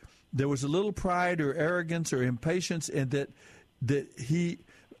evidently there was a little pride or arrogance or impatience, and that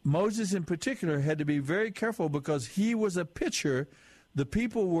Moses in particular had to be very careful because he was a picture. The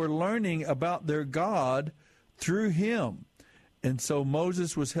people were learning about their God through him. And so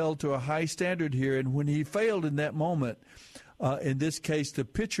Moses was held to a high standard here, and when he failed in that moment, in this case, to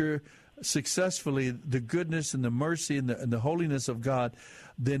picture successfully the goodness and the mercy and the holiness of God,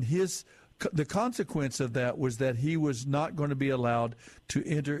 then the consequence of that was that he was not going to be allowed to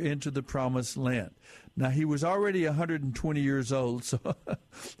enter into the promised land. Now, he was already 120 years old, so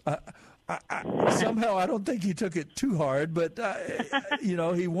Somehow I don't think he took it too hard, but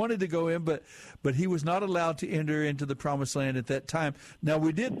he wanted to go in, but he was not allowed to enter into the promised land at that time. Now,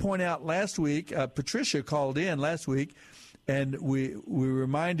 we did point out last week, Patricia called in last week, and we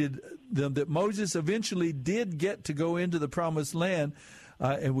reminded them that Moses eventually did get to go into the promised land.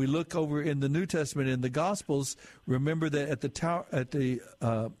 And we look over in the New Testament in the Gospels. Remember that at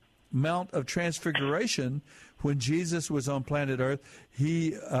the Mount of Transfiguration, when Jesus was on planet Earth,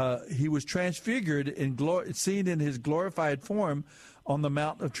 he was transfigured in seen in his glorified form on the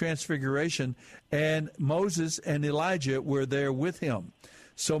Mount of Transfiguration, and Moses and Elijah were there with him.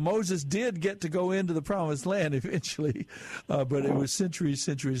 So Moses did get to go into the promised land eventually, but it was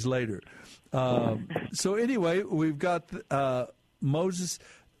centuries later. So anyway, we've got Moses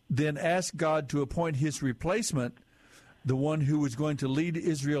then asked God to appoint his replacement, the one who was going to lead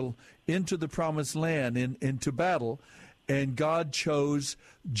Israel into the promised land, into battle, and God chose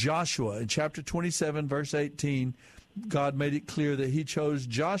Joshua. In chapter 27, verse 18, God made it clear that he chose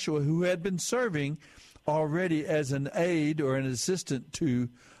Joshua, who had been serving already as an aide or an assistant to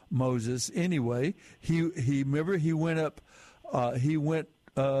Moses anyway. He went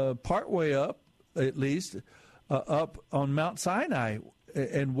partway up, at least, up on Mount Sinai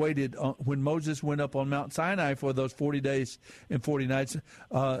and waited when Moses went up on Mount Sinai for those 40 days and 40 nights.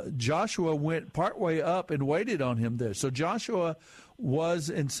 Joshua went partway up and waited on him there. So Joshua was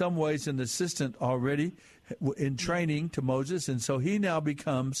in some ways an assistant already in training to Moses, and so he now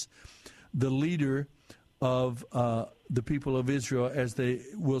becomes the leader of the people of Israel, as they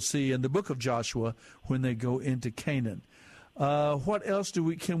will see in the book of Joshua when they go into Canaan. What else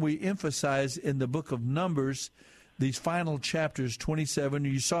can we emphasize in the book of Numbers? These final chapters, 27.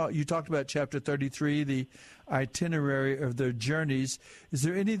 You talked about chapter 33, the itinerary of their journeys. Is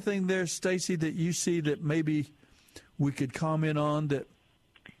there anything there, Stacy, that you see that maybe we could comment on? That.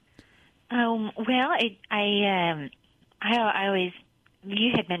 Well, I always,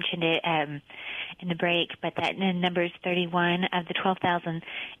 you had mentioned it in the break, but that in Numbers 31, of the 12,000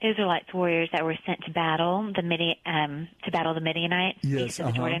 Israelites warriors that were sent to battle the Midianites east of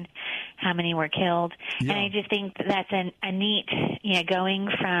the Jordan, how many were killed? Yeah. And I just think that's a neat, going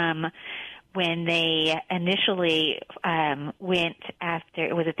from when they initially went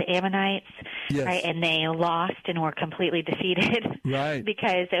after, was it the Ammonites? Yes. Right, and they lost and were completely defeated. Right.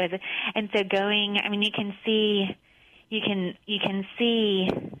 Because it was, and so going, I mean, you can see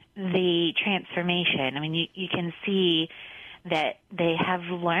the transformation. I mean, you can see that they have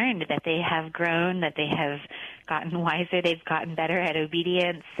learned, that they have grown, that they have gotten wiser, they've gotten better at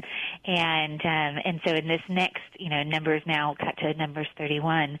obedience, and so in this next, Numbers now cut to Numbers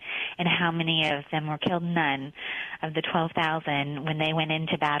 31, and how many of them were killed? None of the 12,000 when they went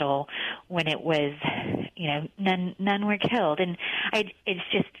into battle. When it was, none were killed, and it's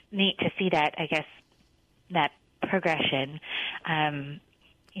just neat to see that. I guess that progression.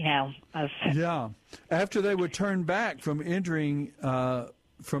 After they were turned back from entering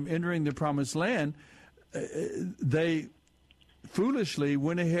the promised land, they foolishly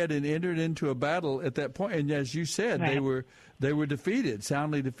went ahead and entered into a battle at that point. And as you said, right, they were defeated,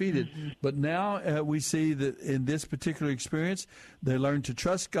 soundly defeated. Mm-hmm. But now we see that in this particular experience, they learned to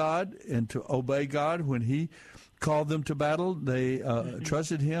trust God and to obey God when He called them to battle. They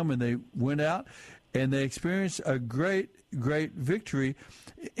trusted Him, and they went out, and they experienced a great victory.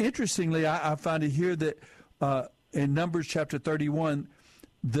 Interestingly, I find it here that in Numbers chapter 31,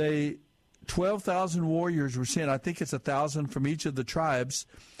 12,000 warriors were sent. I think it's 1,000 from each of the tribes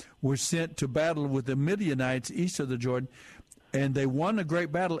were sent to battle with the Midianites east of the Jordan, and they won a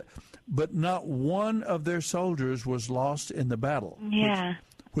great battle, but not one of their soldiers was lost in the battle. Yeah.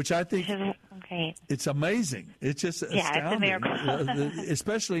 Which I think it's amazing. It's just astounding. It's a miracle.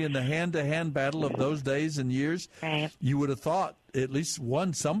 Especially in the hand-to-hand battle of those days and years. Right. You would have thought at least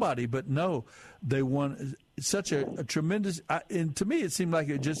won somebody, but no, they won such a tremendous. And to me, it seemed like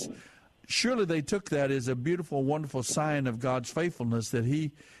it just. Surely they took that as a beautiful, wonderful sign of God's faithfulness that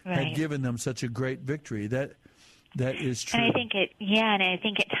He had given them such a great victory. That is true. And I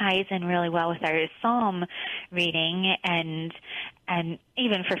think it ties in really well with our Psalm reading and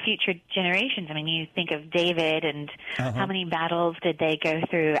even for future generations. I mean, you think of David and how many battles did they go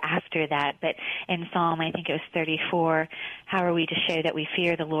through after that? But in Psalm, I think it was 34, how are we to show that we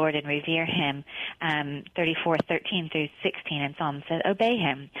fear the Lord and revere Him? 34:13 through 16 in Psalm says, obey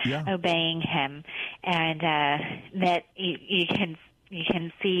Him, obeying Him. And that you can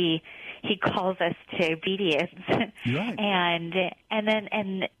see He calls us to obedience, right. and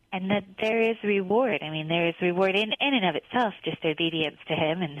that there is reward. I mean, there is reward in and of itself, just obedience to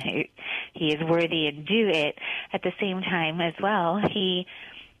Him, and He is worthy and do it. At the same time, as well, He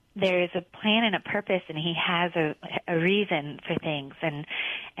there is a plan and a purpose, and He has a reason for things, and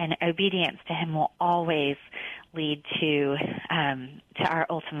obedience to Him will always lead to our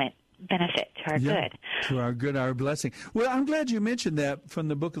ultimate benefit, to our good. To our good, our blessing. Well, I'm glad you mentioned that from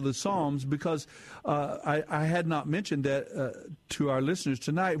the book of the Psalms, because I had not mentioned that to our listeners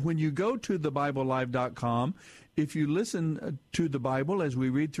tonight. When you go to thebiblelive.com, if you listen to the Bible as we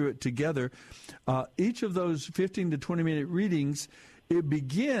read through it together, each of those 15 to 20-minute readings, it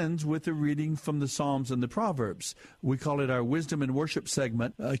begins with a reading from the Psalms and the Proverbs. We call it our wisdom and worship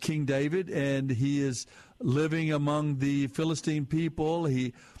segment. King David, and he is living among the Philistine people.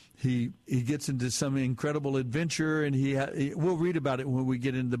 He gets into some incredible adventure, and we'll read about it when we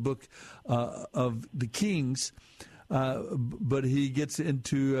get into the book of the Kings. But he gets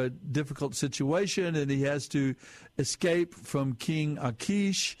into a difficult situation, and he has to escape from King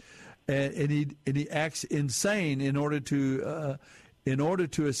Achish, and he acts insane in order to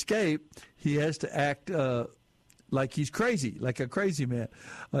escape. He has to act like he's crazy, like a crazy man.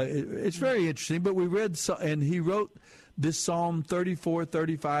 It's very interesting. But we read, and he wrote this Psalm 34,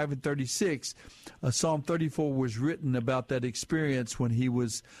 35, and 36. Psalm 34 was written about that experience when he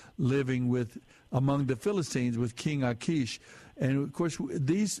was living among the Philistines with King Achish. And, of course,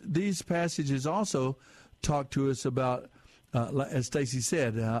 these passages also talk to us about, as Stacy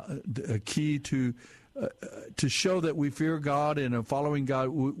said, a key to show that we fear God and are following God,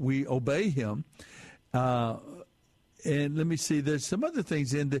 we obey Him. And let me see, there's some other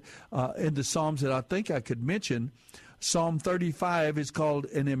things in the Psalms that I think I could mention. Psalm 35 is called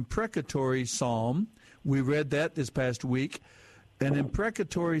an imprecatory psalm. We read that this past week. An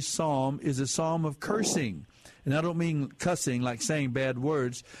imprecatory psalm is a psalm of cursing. And I don't mean cussing, like saying bad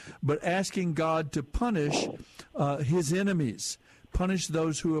words, but asking God to punish His enemies, punish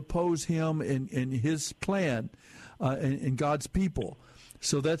those who oppose Him in His plan and God's people.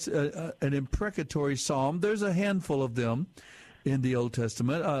 So that's an imprecatory psalm. There's a handful of them in the Old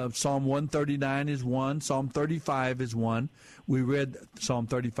Testament. Psalm 139 is one. Psalm 35 is one. We read Psalm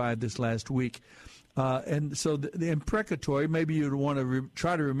 35 this last week. And so the imprecatory, maybe you'd want to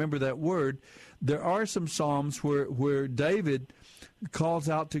try to remember that word. There are some psalms where David calls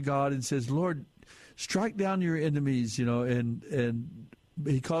out to God and says, Lord, strike down your enemies, and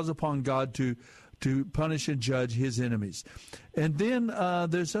he calls upon God to punish and judge his enemies. And then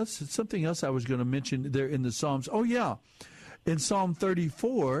there's something else I was going to mention there in the Psalms. Oh, yeah. In Psalm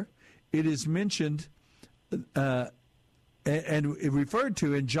 34, it is mentioned and referred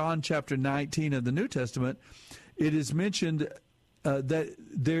to in John chapter 19 of the New Testament. It is mentioned that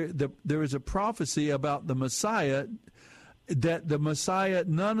there is a prophecy about the Messiah, that the Messiah,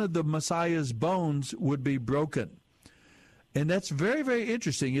 none of the Messiah's bones would be broken. And that's very, very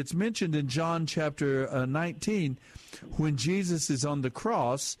interesting. It's mentioned in John chapter 19 when Jesus is on the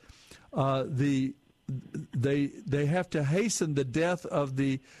cross. They have to hasten the death of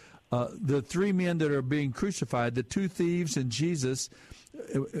the three men that are being crucified, the two thieves and Jesus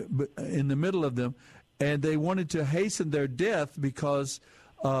in the middle of them, and they wanted to hasten their death because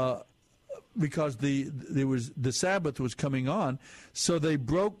the Sabbath was coming on. So they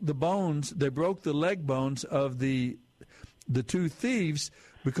broke the bones. They broke the leg bones of the two thieves,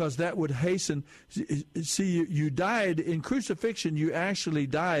 because that would hasten. See, you died in crucifixion. You actually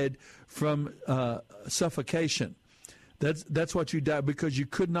died from suffocation. That's what you died, because you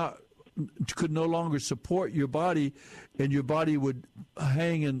could no longer support your body, and your body would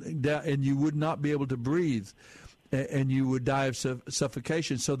hang and you would not be able to breathe, and you would die of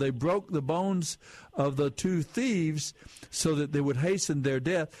suffocation. So they broke the bones of the two thieves so that they would hasten their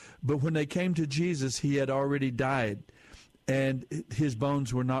death. But when they came to Jesus, he had already died, and his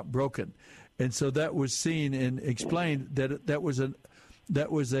bones were not broken. And so that was seen and explained that was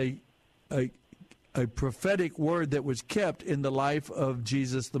a prophetic word that was kept in the life of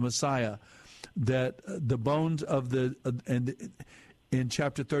Jesus the Messiah, that the bones of and in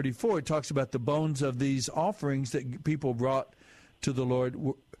chapter 34 it talks about the bones of these offerings that people brought to the Lord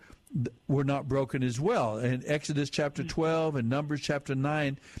were not broken as well. In Exodus chapter 12 and Numbers chapter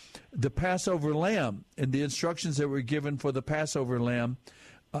 9, the Passover lamb and the instructions that were given for the Passover lamb,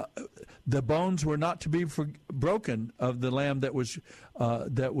 the bones were not to be broken of the lamb that was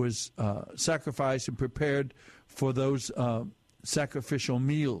sacrificed and prepared for those sacrificial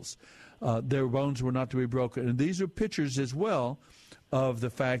meals. Their bones were not to be broken. And these are pictures as well of the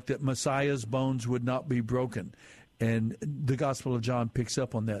fact that Messiah's bones would not be broken. And the Gospel of John picks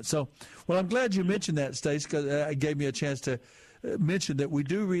up on that. So, well, I'm glad you mentioned that, Stace, because it gave me a chance to mention that we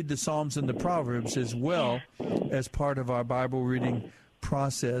do read the Psalms and the Proverbs as well as part of our Bible reading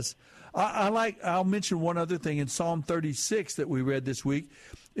process. I'll mention one other thing in Psalm 36 that we read this week.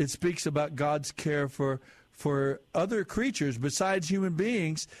 It speaks about God's care for other creatures besides human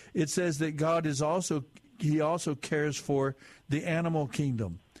beings. It says that God He also cares for the animal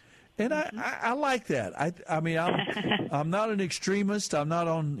kingdom. And I like that. I mean, I'm not an extremist. I'm not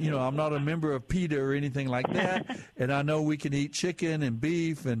a member of PETA or anything like that. And I know we can eat chicken and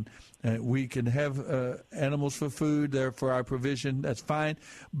beef and we can have animals for food there for our provision. That's fine.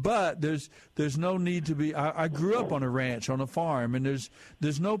 But there's no need to be. I grew up on a ranch, on a farm, and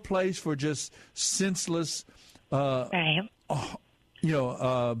there's no place for just senseless,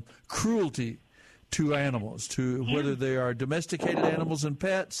 cruelty to animals, to whether they are domesticated animals and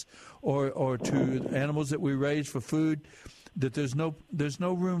pets or to animals that we raise for food. That there's no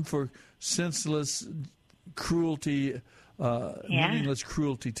room for senseless cruelty, meaningless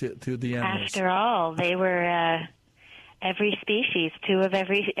cruelty to the animals. After all, they were every species, two of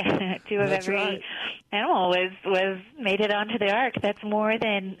every right. animal was made it onto the ark. That's more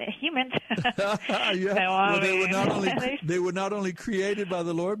than humans. Well, they were not only created by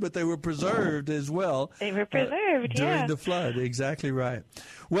the Lord, but they were preserved as well. They were preserved during the flood. Exactly right.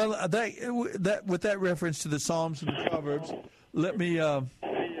 Well, that with that reference to the Psalms and the Proverbs, let me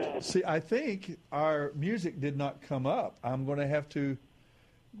see. I think our music did not come up. I'm going to have to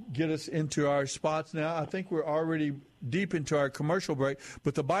get us into our spots now. I think we're already deep into our commercial break,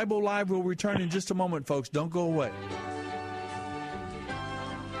 but the Bible Live will return in just a moment, folks. Don't go away.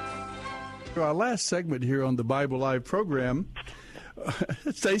 Our last segment here on the Bible Live program.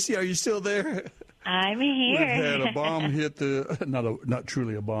 Stacy, are you still there? I'm here. We've had a bomb hit not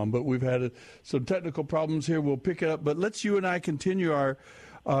truly a bomb, but we've had some technical problems here. We'll pick it up, but let's you and I continue our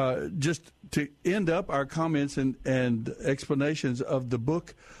just to end up our comments and explanations of the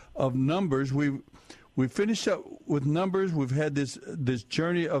book of Numbers. We finished up with Numbers. We've had this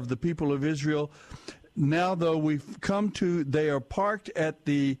journey of the people of Israel. Now, though, we've come to, they are parked at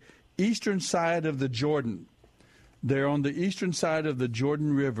the eastern side of the Jordan. They're on the eastern side of the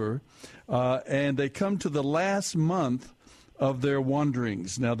Jordan River, and they come to the last month of their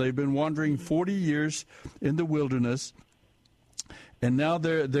wanderings. Now, they've been wandering 40 years in the wilderness, and now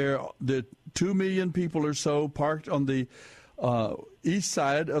they're 2 million people or so parked on the east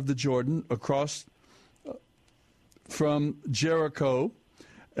side of the Jordan across from Jericho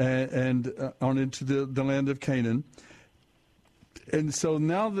and on into the land of Canaan. And so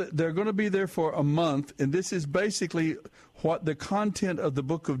now they're going to be there for a month, and this is basically what the content of the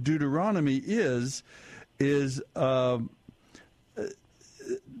book of Deuteronomy is this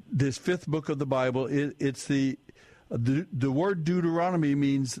fifth book of the Bible. It's the word Deuteronomy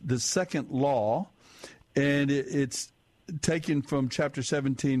means the second law, and it's taken from chapter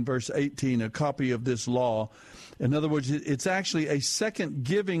 17, verse 18, a copy of this law. In other words, it's actually a second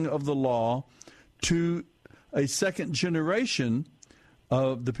giving of the law to a second generation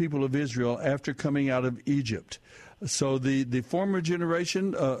of the people of Israel after coming out of Egypt. So the former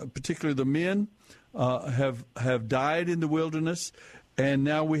generation, particularly the men, have died in the wilderness, and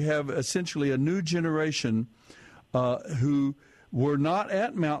now we have essentially a new generation who were not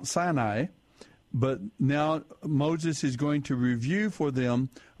at Mount Sinai, but now Moses is going to review for them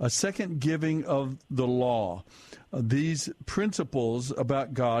a second giving of the law, these principles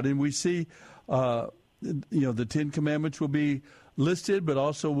about God. And we see, the Ten Commandments will be listed, but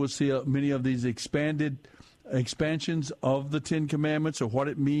also we'll see many of these expansions of the Ten Commandments, or what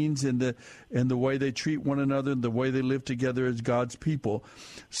it means in the way they treat one another, and the way they live together as God's people.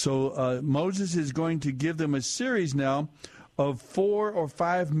 So Moses is going to give them a series now of 4 or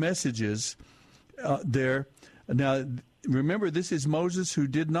 5 messages there. Now, remember, this is Moses who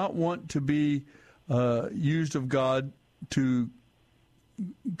did not want to be used of God to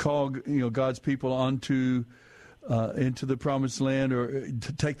call God's people onto into the promised land, or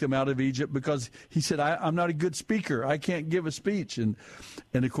to take them out of Egypt, because he said, I'm not a good speaker. I can't give a speech. And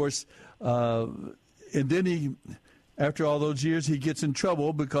of course, and then he, after all those years, he gets in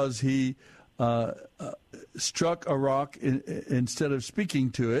trouble because he struck a rock instead of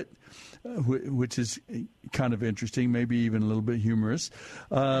speaking to it, which is kind of interesting, maybe even a little bit humorous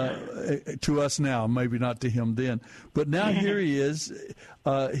to us now, maybe not to him then. But now here he is.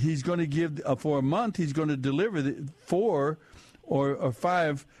 He's going to give, for a month, he's going to deliver 4 or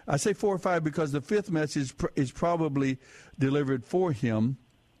 5. I say 4 or 5 because the 5th message is probably delivered for him,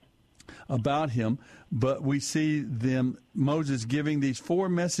 about him. But we see Moses giving these 4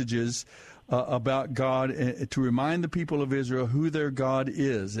 messages about God, to remind the people of Israel who their God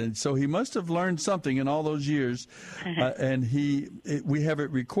is. And so he must have learned something in all those years, and we have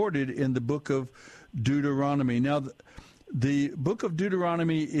it recorded in the book of Deuteronomy. Now, the book of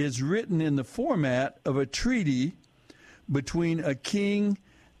Deuteronomy is written in the format of a treaty between a king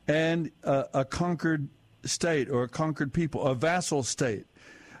and a conquered state or a conquered people, a vassal state.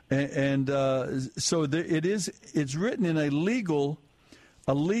 So it's written in a legal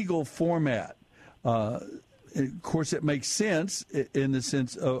format. Of course, it makes sense in the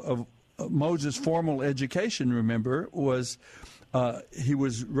sense of Moses' formal education. Remember, was he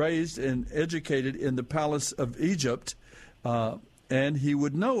was raised and educated in the palace of Egypt, and he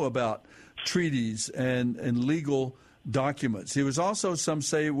would know about treaties and legal documents. He was also, some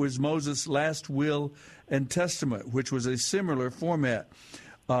say, it was Moses' last will and testament, which was a similar format.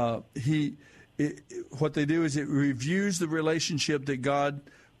 What they do is it reviews the relationship that God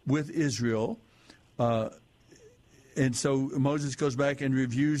with Israel, and so Moses goes back and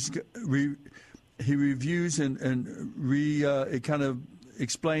reviews. He reviews and it kind of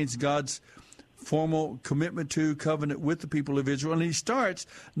explains God's formal commitment to covenant with the people of Israel. And he starts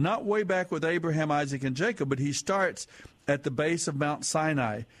not way back with Abraham, Isaac, and Jacob, but he starts at the base of Mount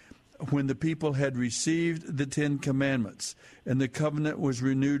Sinai when the people had received the Ten Commandments and the covenant was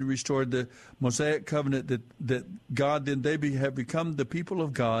renewed, restored, the Mosaic covenant that God, then they have become the people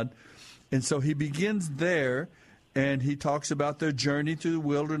of God. And so he begins there, and he talks about their journey through the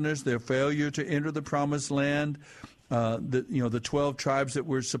wilderness, their failure to enter the promised land, the 12 tribes that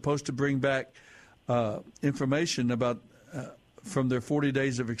were supposed to bring back information about from their 40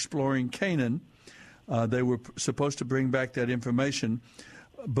 days of exploring Canaan. They were supposed to bring back that information.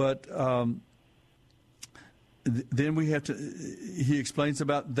 But then he explains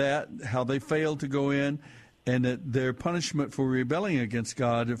about that, how they failed to go in, and that their punishment for rebelling against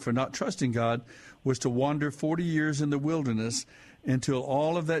God and for not trusting God was to wander 40 years in the wilderness until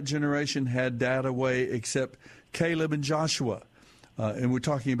all of that generation had died away except Caleb and Joshua. And we're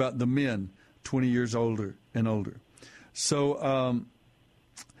talking about the men, 20 years older and older. So and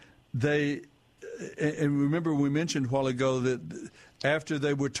remember we mentioned a while ago that after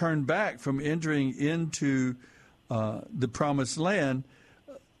they were turned back from entering into the promised land,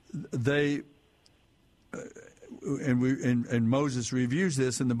 and Moses reviews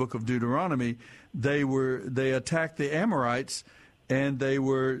this in the book of Deuteronomy, they attacked the Amorites and they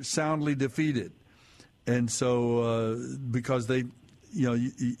were soundly defeated. And so because they,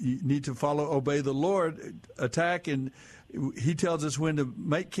 you need to obey the Lord, attack, and he tells us when to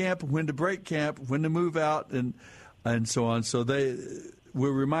make camp, when to break camp, when to move out, and so on. So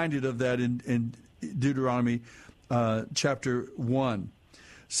we're reminded of that in Deuteronomy chapter 1.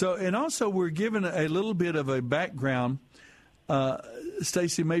 So, and also we're given a little bit of a background.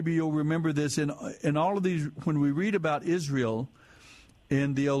 Stacy, maybe you'll remember this. In all of these, when we read about Israel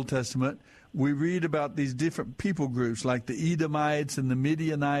in the Old Testament, we read about these different people groups like the Edomites and the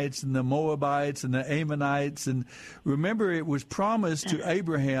Midianites and the Moabites and the Ammonites. And remember, it was promised to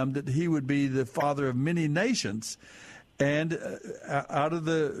Abraham that he would be the father of many nations. And out of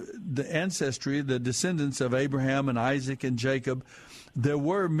the ancestry, the descendants of Abraham and Isaac and Jacob, there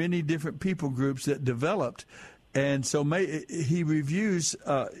were many different people groups that developed. And so he reviews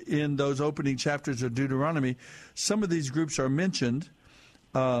in those opening chapters of Deuteronomy, some of these groups are mentioned.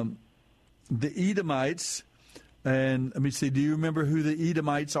 The Edomites, and let me see, do you remember who the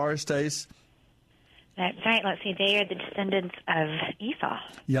Edomites are, Stace? That's right. Let's see. They are the descendants of Esau.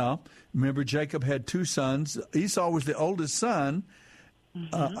 Yeah. Remember, Jacob had two sons. Esau was the oldest son.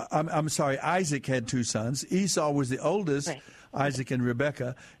 Mm-hmm. I'm sorry, Isaac had two sons. Esau was the oldest, right. Isaac and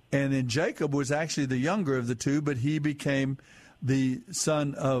Rebekah. And then Jacob was actually the younger of the two, but he became the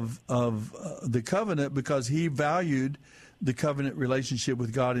son of the covenant because he valued the covenant relationship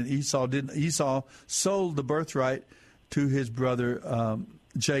with God, and Esau didn't. Esau sold the birthright to his brother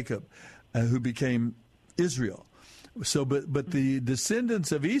Jacob, who became Israel. So, but the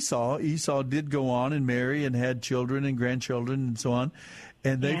descendants of Esau did go on and marry and had children and grandchildren and so on,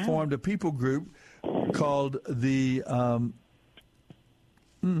 and they formed a people group called the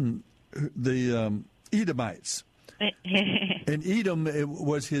Edomites. And Edom, it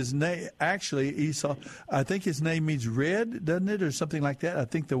was his name. Actually, Esau, I think his name means red, doesn't it, or something like that? I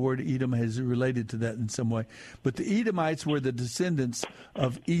think the word Edom is related to that in some way. But the Edomites were the descendants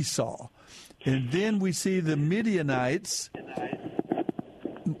of Esau. And then we see the Midianites.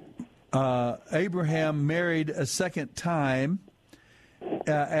 Abraham married a second time.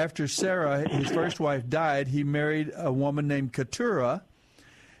 After Sarah, his first wife, died, he married a woman named Keturah.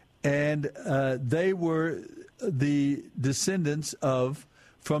 And they were the descendants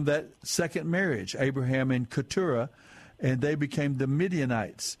from that second marriage, Abraham and Keturah, and they became the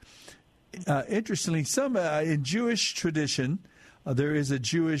Midianites. Interestingly, some in Jewish tradition, there is a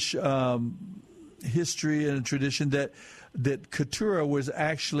Jewish history and a tradition that that Keturah was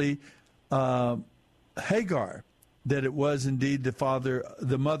actually Hagar, that it was indeed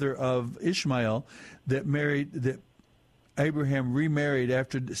the mother of Ishmael that Abraham remarried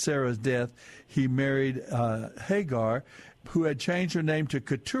after Sarah's death. He married Hagar, who had changed her name to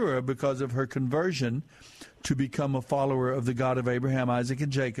Keturah because of her conversion to become a follower of the God of Abraham, Isaac,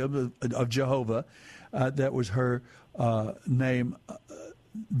 and Jacob, of Jehovah. That was her name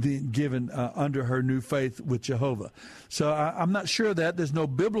given under her new faith with Jehovah. So I'm not sure of that. There's no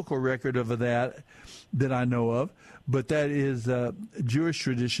biblical record of that I know of, but that is Jewish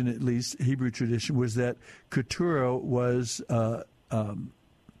tradition, at least Hebrew tradition, was that Keturah was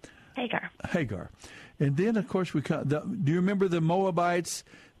Hagar. And then, of course, do you remember the Moabites,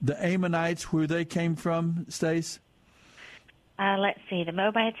 the Ammonites, where they came from, Stace? Let's see, the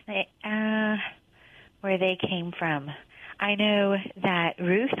Moabites, where they came from. I know that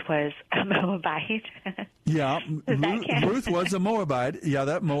Ruth was a Moabite. Yeah, Ruth was a Moabite. Yeah,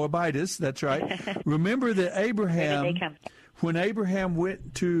 that Moabitess, that's right. Remember that Abraham, when Abraham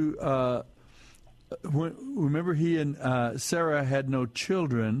went to, remember he and Sarah had no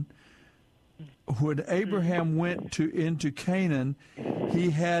children. When Abraham went into Canaan, he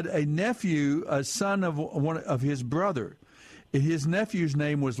had a nephew, a son of one of his brother. And his nephew's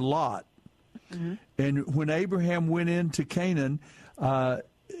name was Lot. Mm-hmm. And when Abraham went into Canaan,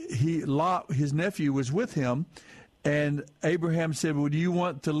 Lot, his nephew, was with him. And Abraham said, well, do you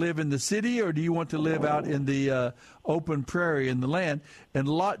want to live in the city or do you want to live out in the open prairie in the land? And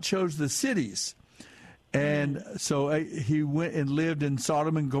Lot chose the cities. And so he went and lived in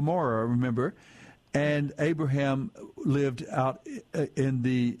Sodom and Gomorrah, remember? And Abraham lived out in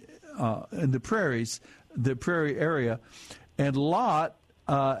the prairies, the prairie area. And Lot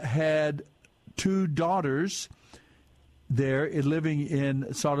had 2 daughters there living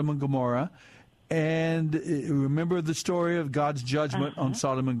in Sodom and Gomorrah. And remember the story of God's judgment on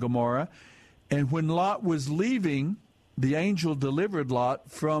Sodom and Gomorrah. And when Lot was leaving, the angel delivered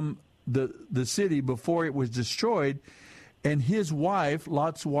Lot from the city before it was destroyed. And his wife,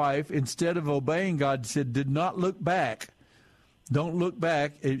 Lot's wife, instead of obeying God, said, did not look back. Don't look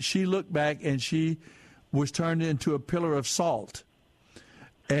back. And she looked back, and she was turned into a pillar of salt.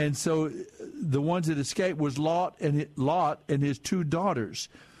 And so the ones that escaped was Lot and his 2 daughters.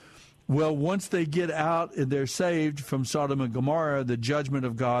 Well, once they get out and they're saved from Sodom and Gomorrah, the judgment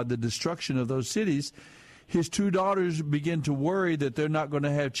of God, the destruction of those cities, his 2 daughters begin to worry that they're not going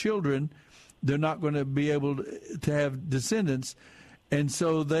to have children. They're not going to be able to have descendants. And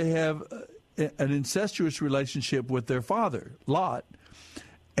so they have an incestuous relationship with their father, Lot.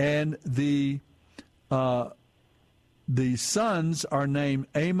 And the sons are named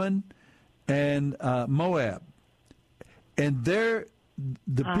Ammon and Moab. And the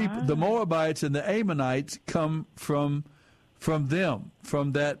people, the Moabites and the Ammonites, come from them,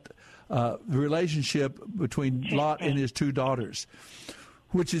 from that relationship between Lot and his 2 daughters,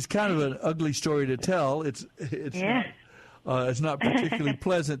 which is kind of an ugly story to tell. It's not particularly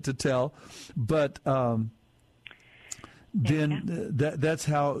pleasant to tell, but that's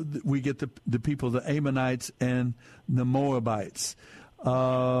how we get the people, the Ammonites and the Moabites.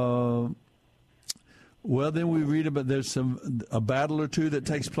 Well, then we read about there's a battle or two that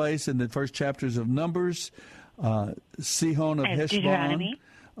takes place in the first chapters of Numbers. Sihon of Heshbon,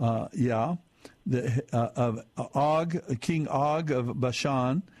 of Og, King Og of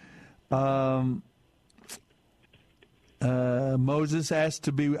Bashan. Moses asked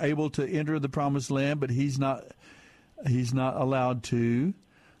to be able to enter the promised land, but he's not allowed to.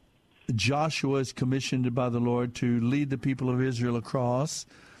 Joshua is commissioned by the Lord to lead the people of Israel across.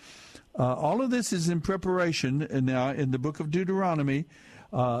 All of this is in preparation, and now in the book of Deuteronomy,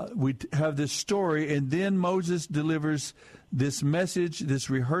 we have this story, and then Moses delivers this message, this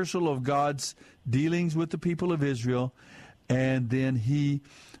rehearsal of God's dealings with the people of Israel, and then he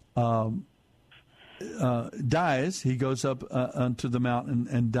dies. He goes up onto the mountain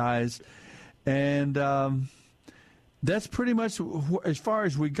and dies, and that's pretty much as far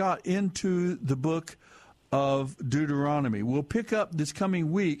as we got into the book of Deuteronomy. We'll pick up this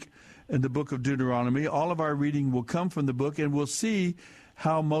coming week in the book of Deuteronomy. All of our reading will come from the book, and we'll see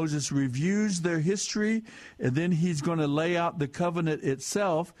how Moses reviews their history, and then he's going to lay out the covenant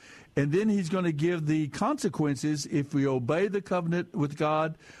itself, and then he's going to give the consequences if we obey the covenant with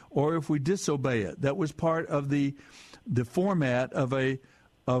God or if we disobey it. That was part of the format of a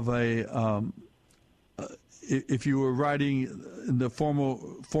if you were writing in the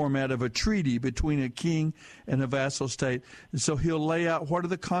formal format of a treaty between a king and a vassal state. And so he'll lay out what are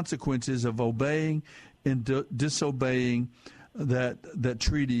the consequences of obeying and disobeying that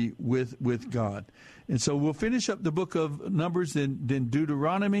treaty with God. And so we'll finish up the book of Numbers, then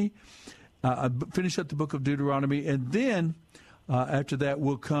Deuteronomy, finish up the book of Deuteronomy, and then after that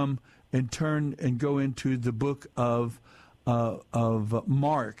we'll come and turn and go into the book of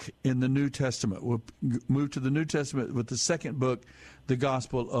Mark in the New Testament. We'll move to the New Testament with the second book, the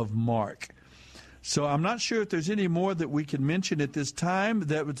Gospel of Mark. So I'm not sure if there's any more that we can mention at this time.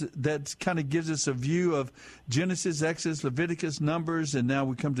 That kind of gives us a view of Genesis, Exodus, Leviticus, Numbers, and now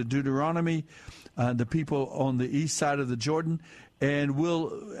we come to Deuteronomy, the people on the east side of the Jordan. And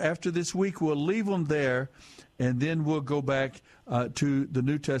after this week, we'll leave them there, and then we'll go back to the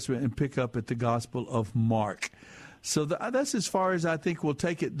New Testament and pick up at the Gospel of Mark. So that's as far as I think we'll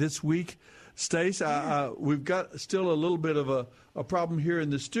take it this week. Stace, we've got still a little bit of a problem here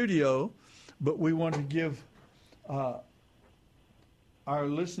in the studio, but we want to give our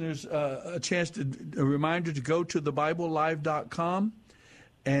listeners a reminder to go to thebiblelive.com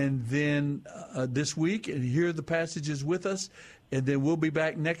and then this week and hear the passages with us. And then we'll be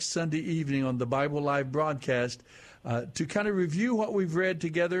back next Sunday evening on the Bible Live broadcast to kind of review what we've read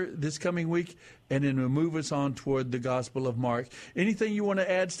together this coming week, and then we'll move us on toward the Gospel of Mark. Anything you want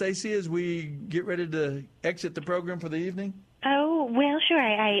to add, Stacy, as we get ready to exit the program for the evening? Oh, well, sure.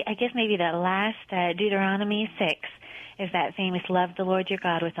 I guess maybe the last Deuteronomy 6 is that famous love the Lord your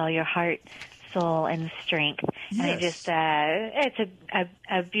God with all your heart, soul, and strength. Yes. And it's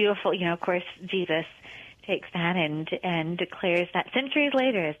a beautiful, of course, Jesus takes that and declares that centuries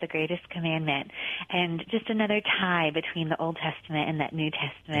later as the greatest commandment. And just another tie between the Old Testament and that New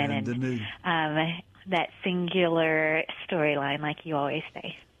Testament and the New. That singular storyline, like you always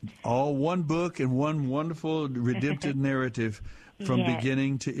say. All one book and one wonderful redemptive narrative from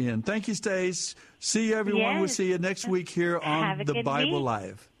beginning to end. Thank you, Stace. See you, everyone. Yes. We'll see you next week here on the Bible week.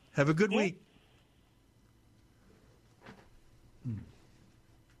 Live. Have a good week.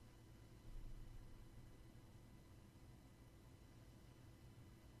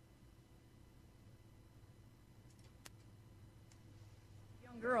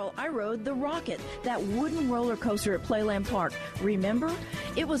 Girl, I rode the Rocket, that wooden roller coaster at Playland Park. Remember?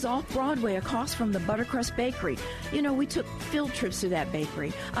 It was off Broadway across from the Buttercrust Bakery. We took field trips to that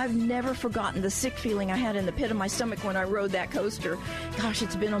bakery. I've never forgotten the sick feeling I had in the pit of my stomach when I rode that coaster. Gosh,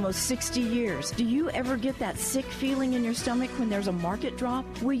 it's been almost 60 years. Do you ever get that sick feeling in your stomach when there's a market drop?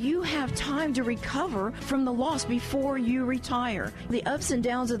 Will you have time to recover from the loss before you retire? The ups and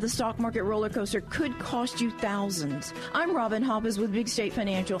downs of the stock market roller coaster could cost you thousands. I'm Robin Hoppes with Big State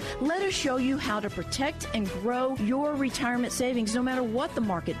Financial. Let us show you how to protect and grow your retirement savings no matter what the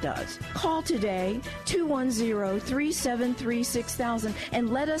market does. Call today, 210-373-6000,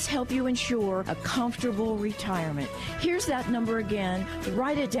 and let us help you ensure a comfortable retirement. Here's that number again.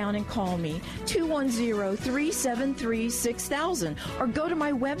 Write it down and call me, 210-373-6000, or go to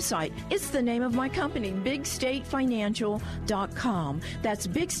my website. It's the name of my company, BigStateFinancial.com. That's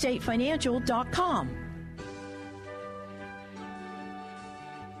BigStateFinancial.com.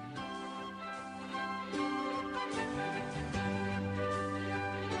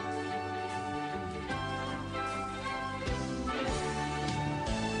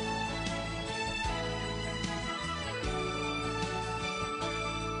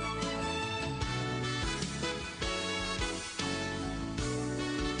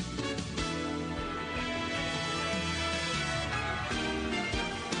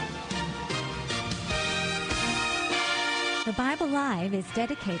 The Bible Live is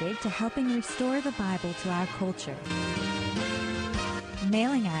dedicated to helping restore the Bible to our culture.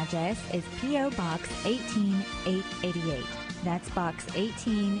 Mailing address is P.O. Box 18888. That's Box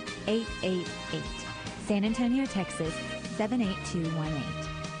 18888. San Antonio, Texas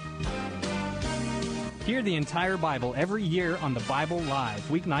 78218. Hear the entire Bible every year on the Bible Live,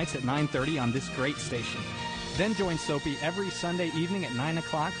 weeknights at 9:30 on this great station. Then join Soapy every Sunday evening at 9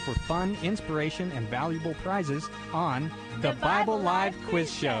 o'clock for fun, inspiration, and valuable prizes on the Bible Live Quiz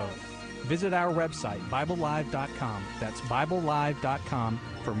Show. Visit our website, BibleLive.com. That's BibleLive.com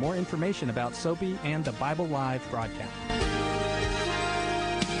for more information about Soapy and the Bible Live broadcast.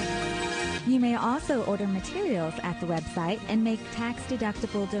 You may also order materials at the website and make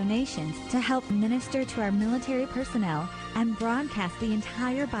tax-deductible donations to help minister to our military personnel and broadcast the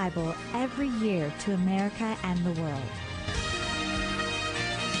entire Bible every year to America and the world.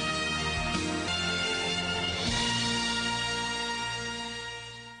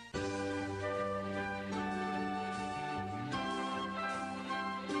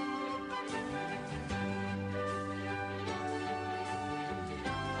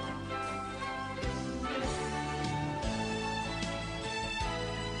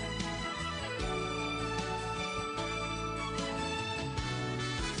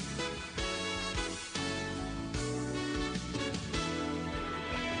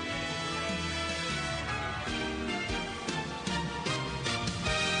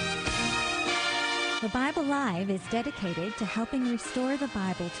 The Bible Live is dedicated to helping restore the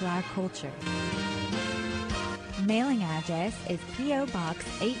Bible to our culture. Mailing address is P.O. Box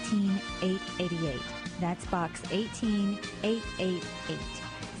 18888. That's Box 18888,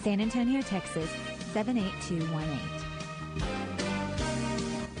 San Antonio, Texas 78218.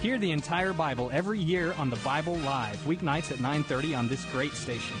 Hear the entire Bible every year on the Bible Live, weeknights at 9:30 on this great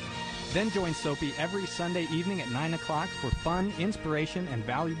station. Then join Soapy every Sunday evening at 9 o'clock for fun, inspiration, and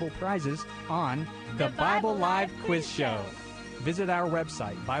valuable prizes on the Bible Live Quiz Show. Visit our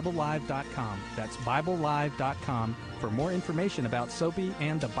website, BibleLive.com. That's BibleLive.com for more information about Soapy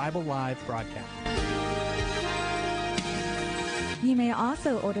and the Bible Live broadcast. You may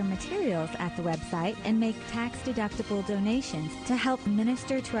also order materials at the website and make tax-deductible donations to help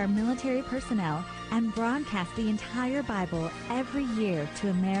minister to our military personnel and broadcast the entire Bible every year to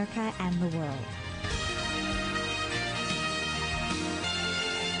America and the world.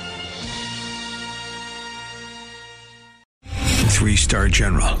 Three-star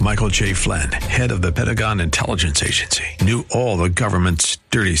General Michael J. Flynn, head of the Pentagon Intelligence Agency, knew all the government's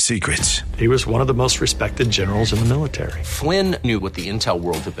dirty secrets. He was one of the most respected generals in the military. Flynn knew what the intel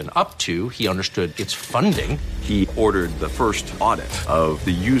world had been up to. He understood its funding. He ordered the first audit of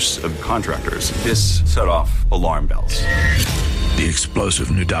the use of contractors. This set off alarm bells. The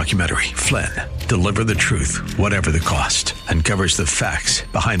explosive new documentary, Flynn, Deliver the Truth, Whatever the Cost, uncovers the facts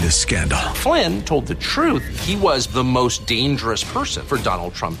behind this scandal. Flynn told the truth. He was the most dangerous person for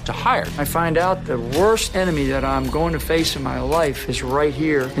Donald Trump to hire. I find out the worst enemy that I'm going to face in my life is right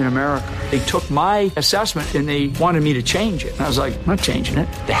here in America. They took my assessment and they wanted me to change it. And I was like, I'm not changing it.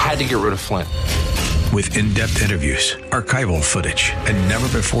 They had to get rid of Flynn. With in-depth interviews, archival footage, and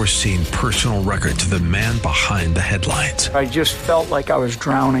never-before-seen personal records of the man behind the headlines. I just felt like I was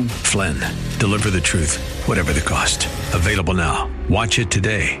drowning. Flynn, Deliver the Truth, Whatever the Cost. Available now. Watch it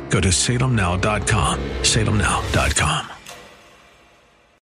today. Go to salemnow.com. salemnow.com.